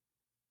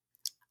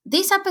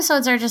 These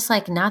episodes are just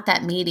like not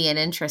that meaty and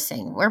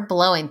interesting. We're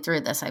blowing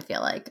through this, I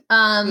feel like.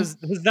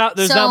 There's not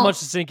much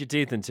to sink your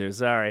teeth into.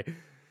 Sorry.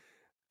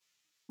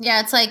 Yeah,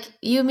 it's like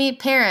you meet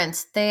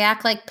parents. They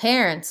act like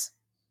parents.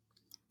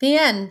 The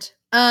end.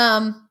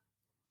 I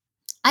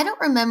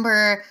don't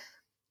remember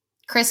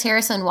Chris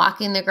Harrison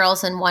walking the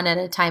girls in one at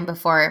a time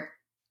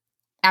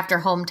after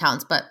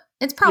hometowns, but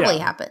it's probably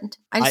happened.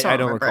 I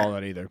don't recall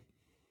that either.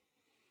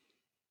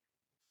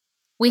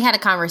 We had a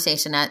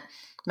conversation at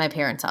my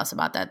parents' house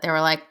about that. They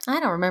were like, I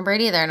don't remember it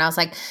either. And I was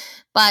like,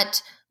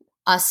 but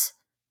us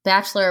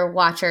Bachelor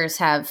watchers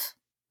have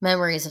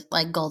memories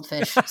like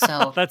goldfish.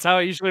 So that's how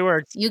it usually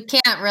works. You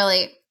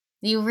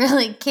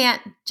really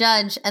can't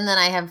judge. And then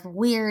I have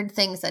weird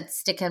things that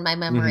stick in my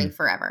memory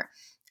forever.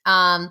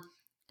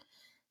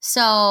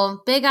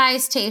 So Big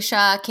Eyes,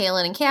 Tayshia,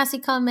 Kaylin, and Cassie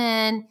come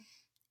in,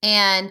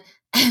 and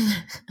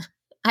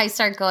I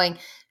start going,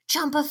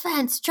 jump a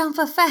fence.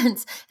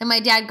 And my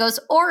dad goes,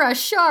 or a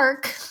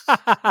shark.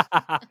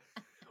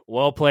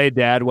 Well played,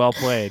 Dad. Well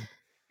played.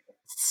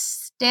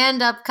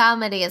 Stand-up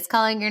comedy is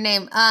calling your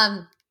name.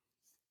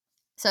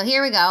 So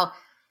here we go.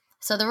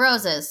 So the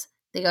roses,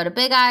 they go to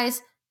Big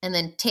Eyes, and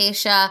then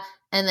Tayshia,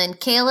 and then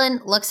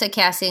Kaylin looks at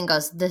Cassie and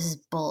goes, this is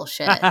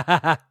bullshit.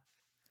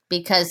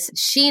 Because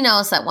she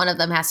knows that one of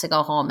them has to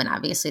go home, and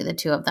obviously the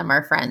two of them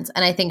are friends.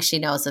 And I think she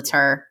knows it's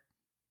her.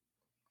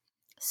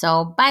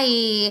 So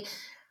bye.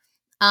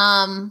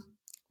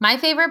 My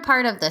favorite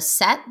part of the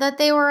set that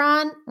they were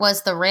on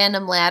was the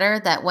random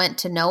ladder that went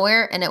to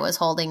nowhere, and it was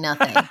holding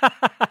nothing.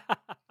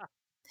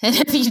 And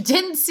if you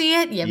didn't see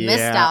it, you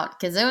missed out,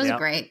 because it was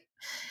great.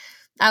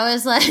 I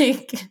was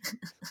like,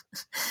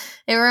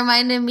 it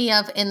reminded me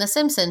of in The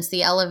Simpsons,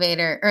 the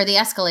elevator or the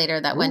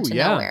escalator that went to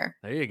nowhere.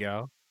 There you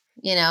go.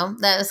 You know,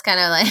 that was kind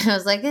of like, I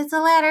was like, it's a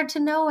ladder to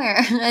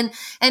nowhere.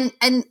 And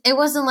it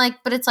wasn't like,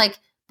 but it's like,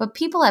 but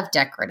people have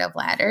decorative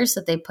ladders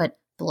that they put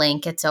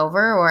blankets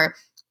over, or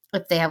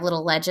if they have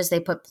little ledges, they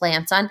put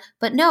plants on.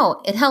 But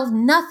no, it held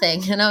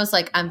nothing. And I was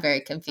like, I'm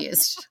very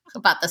confused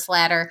about this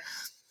ladder.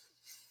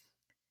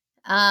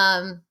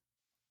 Kaylin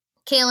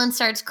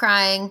starts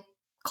crying.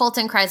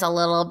 Colton cries a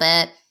little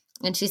bit.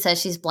 And she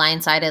says she's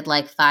blindsided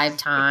like 5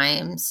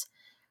 times.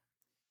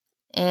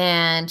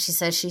 And she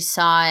says she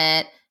saw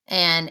it.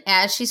 And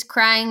as she's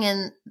crying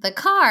in the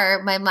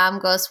car, my mom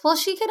goes, well,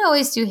 she could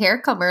always do hair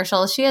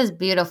commercials. She has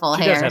beautiful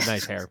hair. She does have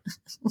nice hair.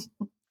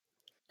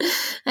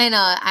 I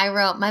know. I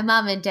wrote, my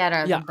mom and dad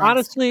are the best.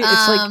 Honestly,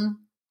 it's like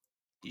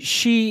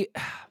she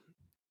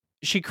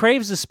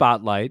craves the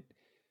spotlight.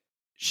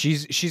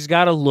 She's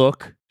got a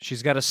look.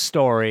 She's got a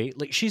story.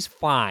 Like, she's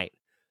fine.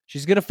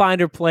 She's gonna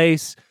find her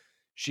place.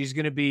 She's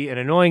gonna be an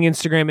annoying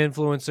Instagram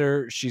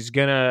influencer. She's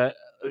gonna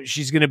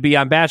be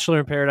on Bachelor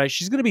in Paradise.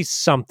 She's gonna be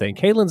something.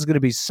 Caitlin's gonna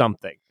be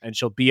something, and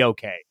she'll be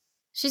okay.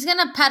 she's going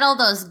to peddle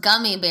those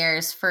gummy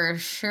bears for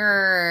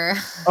sure.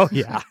 Oh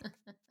yeah.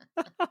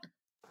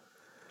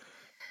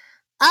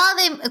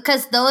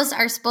 Because those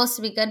are supposed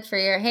to be good for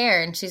your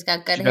hair, and she's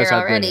got good She does hair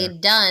have great already hair.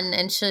 done,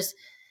 and she's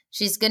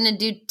gonna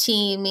do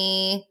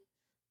Teamy,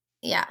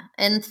 yeah,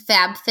 and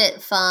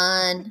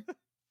FabFitFun.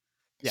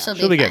 Yeah, she'll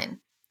be be good. fine.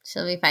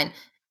 She'll be fine.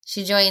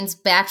 She joins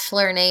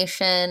Bachelor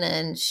Nation,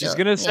 and She's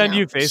gonna send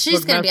you Facebook.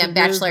 She's gonna be on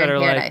Bachelor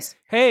in Paradise.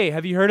 Like, hey,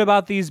 have you heard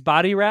about these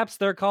body wraps?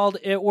 They're called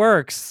It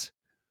Works.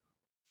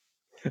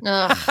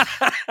 Ugh.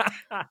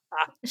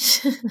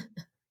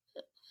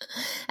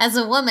 As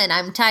a woman,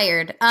 I'm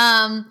tired.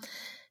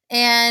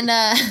 And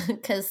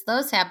because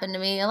those happen to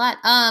me a lot.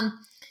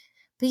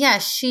 But yeah,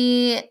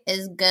 she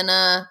is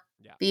gonna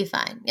be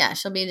fine. Yeah,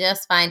 she'll be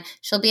just fine.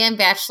 She'll be in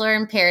Bachelor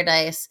in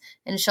Paradise,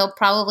 and she'll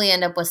probably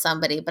end up with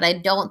somebody, but I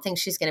don't think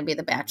she's gonna be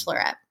the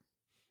Bachelorette.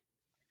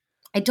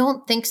 I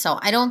don't think so.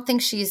 I don't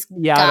think she's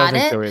got I don't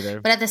think it. so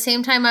either. But at the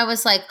same time, I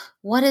was like,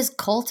 what is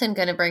Colton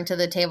gonna bring to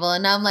the table?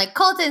 And now I'm like,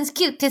 Colton's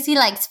cute because he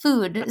likes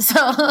food. So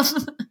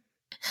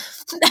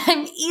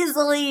I'm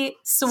easily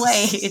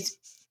swayed.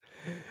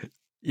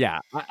 Yeah,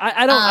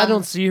 I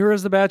don't see her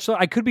as the Bachelor.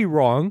 I could be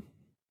wrong,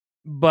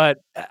 but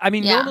I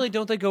mean, normally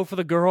don't they go for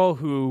the girl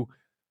who,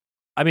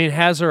 I mean,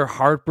 has her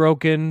heart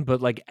broken,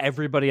 but like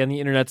everybody on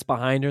the internet's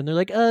behind her, and they're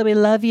like, "Oh, we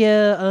love you.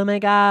 Oh my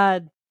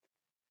god."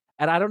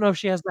 And I don't know if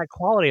she has that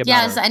quality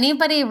about her. Does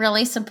anybody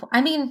really support? I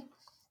mean,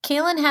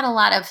 Caelynn had a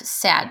lot of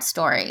sad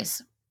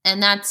stories,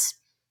 and that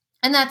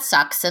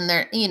sucks. And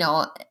there,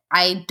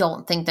 I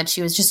don't think that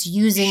she was just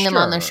using them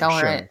on the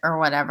show or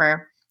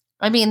whatever.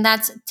 I mean,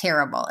 that's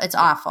terrible. It's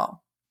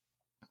awful.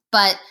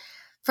 But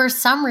for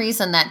some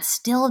reason, that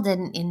still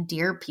didn't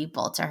endear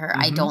people to her.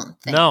 I don't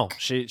think. No,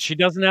 she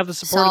doesn't have the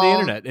support of the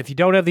internet. If you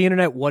don't have the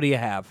internet, what do you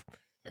have?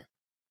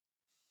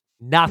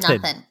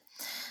 Nothing.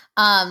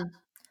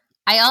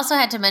 I also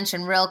had to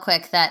mention real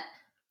quick that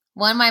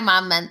when my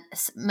mom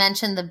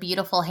mentioned the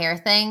beautiful hair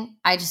thing,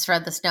 I just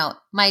read this note.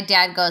 My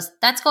dad goes,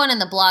 "That's going in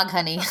the blog,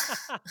 honey."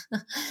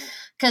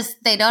 Because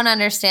they don't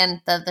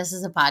understand that this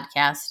is a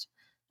podcast,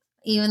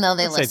 even though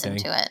they listen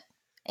to it.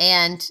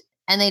 And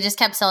they just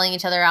kept selling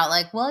each other out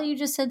like, well, you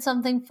just said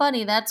something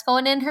funny. That's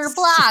going in her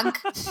blog.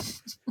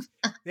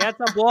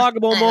 That's a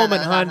bloggable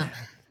moment, hon.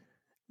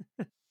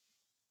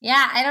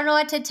 Yeah, I don't know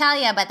what to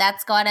tell you, but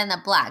that's going in the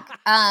blog.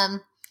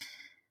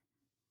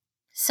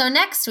 So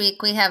next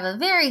week, we have a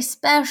very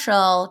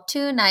special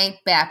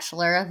 2-night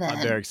Bachelor event.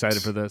 I'm very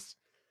excited for this.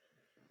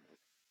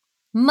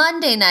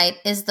 Monday night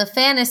is the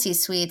Fantasy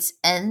Suites,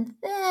 and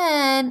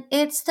then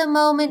it's the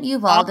moment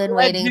you've all been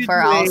waiting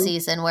for all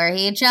season, where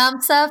he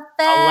jumps a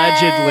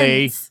fence.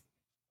 Allegedly.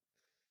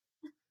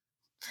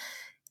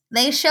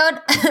 They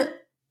showed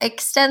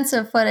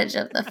extensive footage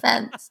of the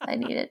fence. I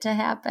need it to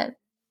happen.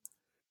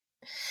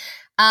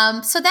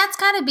 So that's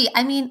got to be,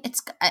 I mean,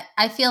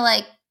 I feel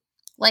like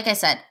I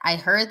said, I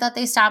heard that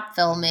they stopped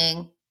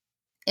filming.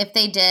 If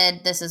they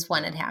did, this is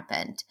when it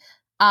happened.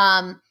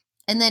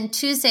 And then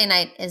Tuesday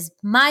night is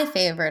my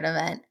favorite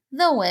event,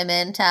 the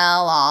Women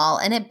Tell All.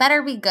 And it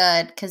better be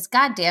good, because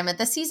God damn it,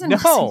 the season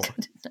wasn't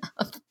good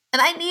enough.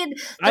 And I need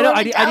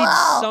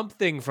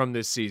something from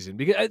this season,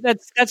 because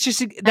that's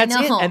it.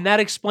 And that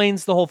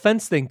explains the whole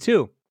fence thing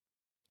too.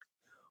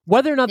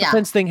 Whether or not the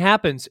fence thing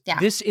happens,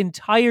 this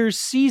entire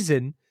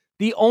season,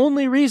 the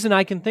only reason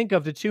I can think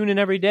of to tune in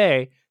every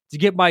day to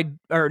get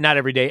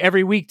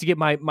every week to get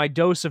my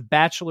dose of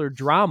Bachelor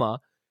drama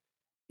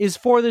is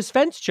for this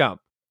fence jump.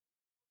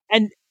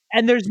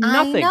 And there's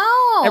nothing. I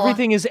know.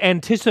 Everything is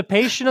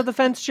anticipation of the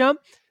fence jump,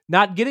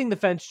 not getting the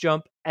fence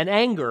jump, and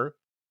anger.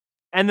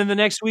 And then the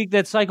next week,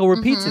 that cycle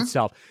repeats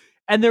itself.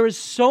 And there is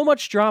so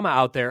much drama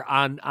out there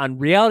on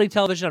reality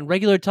television, on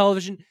regular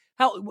television.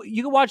 Hell,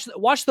 you can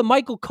watch the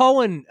Michael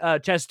Cohen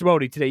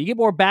testimony today. You get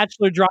more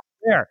Bachelor drama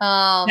there.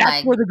 Oh,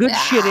 that's where the good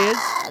shit is.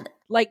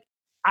 Like,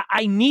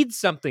 I need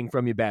something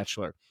from you,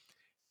 Bachelor.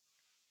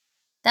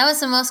 That was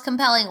the most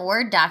compelling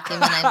Word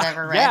document I've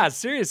ever read. Yeah,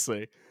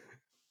 seriously.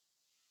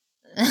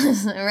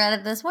 I read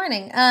it this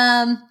morning.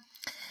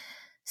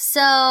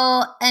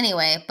 So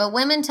anyway, but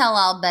Women Tell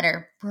All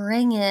better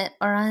bring it,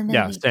 or I'm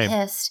gonna be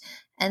pissed.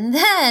 And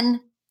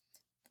then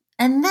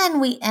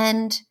we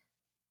end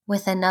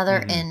with another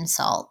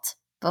insult.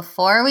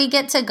 Before we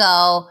get to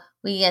go,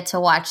 we get to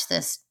watch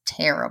this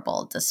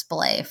terrible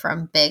display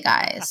from Big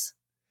Eyes.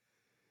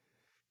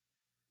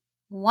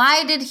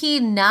 Why did he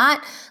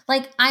not?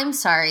 Like, I'm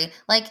sorry.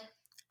 Like,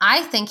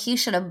 I think he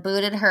should have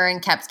booted her and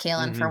kept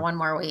Caelynn for one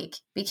more week,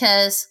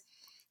 because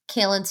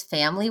Caelynn's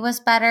family was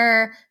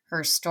better.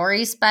 Her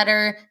story's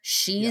better.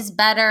 She's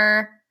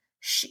better.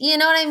 You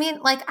know what I mean?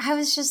 Like, I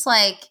was just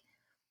like,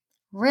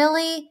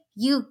 really?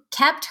 You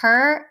kept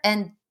her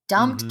and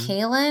dumped Mhm.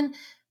 Kaylin.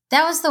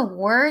 That was the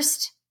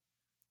worst,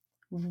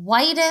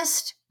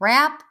 whitest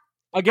rap.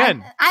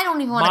 Again, I don't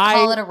even want to my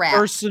call it a rap.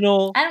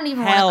 personal I don't even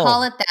want to hell.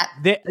 call it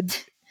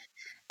that.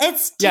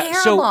 It's Yeah,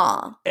 so-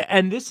 terrible.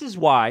 And this is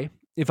why,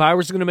 if I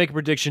was going to make a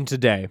prediction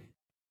today,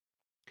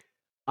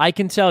 I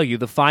can tell you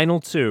the final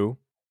two,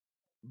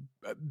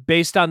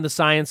 based on the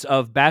science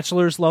of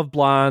bachelors love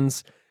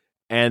blondes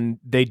and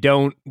they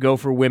don't go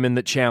for women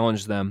that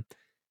challenge them.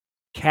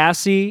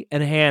 Cassie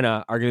and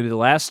Hannah are going to be the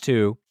last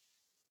two,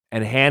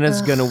 and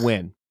Hannah's going to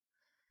win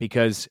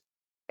because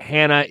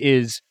Hannah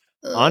is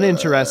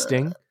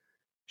uninteresting.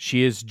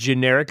 She is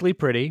generically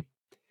pretty,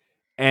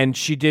 and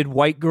she did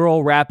white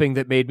girl rapping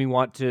that made me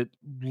want to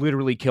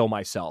literally kill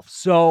myself.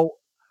 So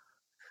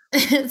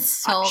It's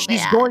so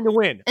she's bad. going to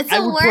win. It's I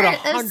the would put worst.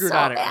 It's 100 so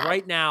on it bad.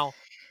 right now.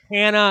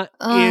 Hannah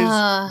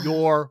Ugh. is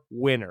your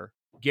winner,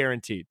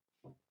 guaranteed.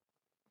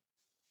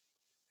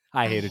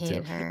 I hate it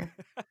too. her.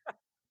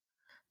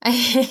 I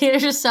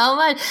hate her so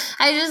much.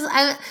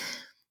 I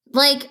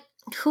like,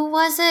 who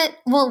was it?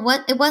 Well,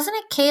 it wasn't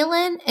it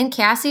Kaylin and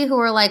Cassie who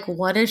were like,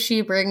 what does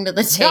she bring to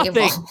the table?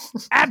 Nothing.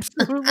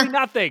 Absolutely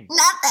nothing.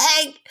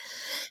 Nothing.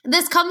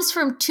 This comes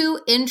from two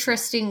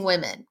interesting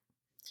women.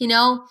 You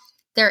know,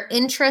 they're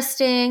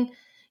interesting.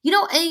 You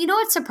know, and you know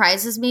what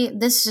surprises me?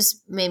 This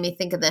just made me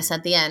think of this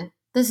at the end.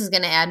 This is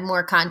going to add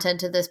more content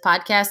to this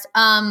podcast.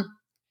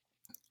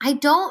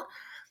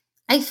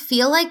 I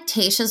feel like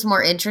Tayshia's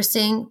more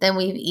interesting than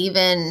we've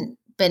even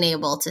been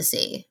able to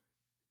see.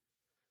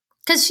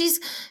 Because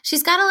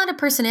she's got a lot of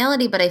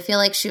personality, but I feel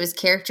like she was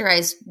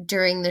characterized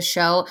during the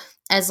show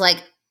as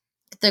like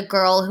the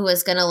girl who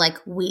was gonna like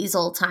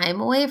weasel time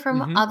away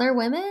from other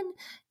women.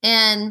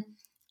 And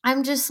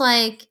I'm just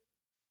like,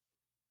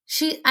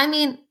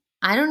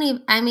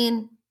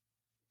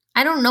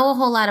 I don't know a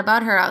whole lot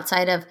about her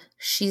outside of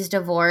she's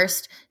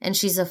divorced and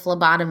she's a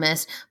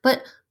phlebotomist,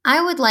 but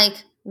I would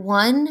like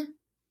one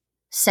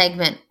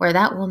segment where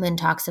that woman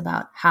talks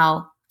about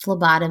how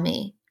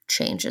phlebotomy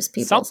changes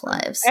people's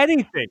lives.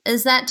 Anything.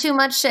 Is that too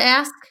much to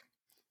ask?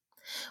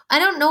 I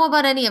don't know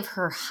about any of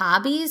her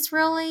hobbies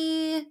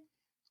really,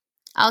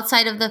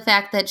 outside of the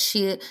fact that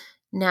she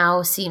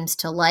now seems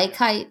to like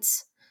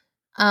heights.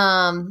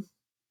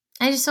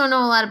 I just don't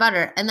know a lot about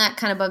her, and that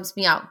kind of bums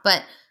me out.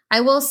 But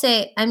I will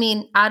say, I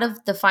mean, out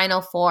of the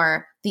final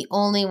four, the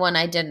only one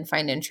I didn't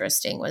find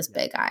interesting was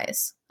Big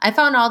Eyes. I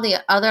found all the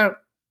other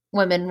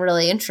women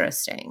really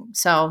interesting.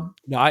 So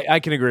no, I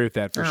can agree with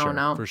that for I sure. don't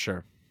know. For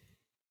sure.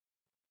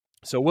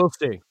 So we'll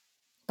see.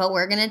 But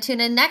we're going to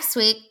tune in next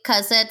week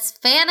because it's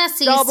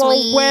Fantasy Double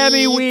Suites.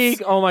 whammy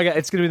week. Oh my God.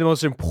 It's going to be the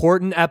most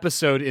important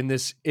episode in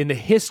the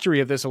history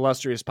of this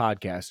illustrious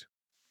podcast.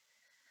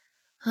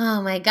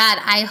 Oh my God.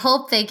 I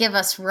hope they give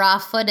us raw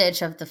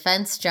footage of the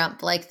fence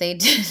jump like they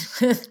did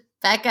with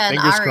Becca and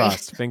Fingers Ari.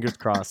 crossed. Fingers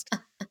crossed.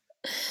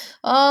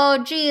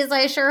 Oh, geez.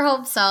 I sure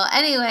hope so.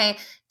 Anyway,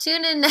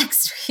 tune in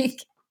next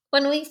week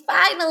when we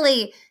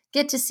finally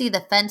get to see the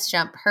fence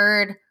jump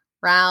heard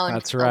round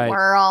That's the right.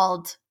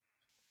 world.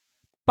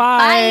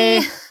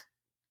 Bye. Bye.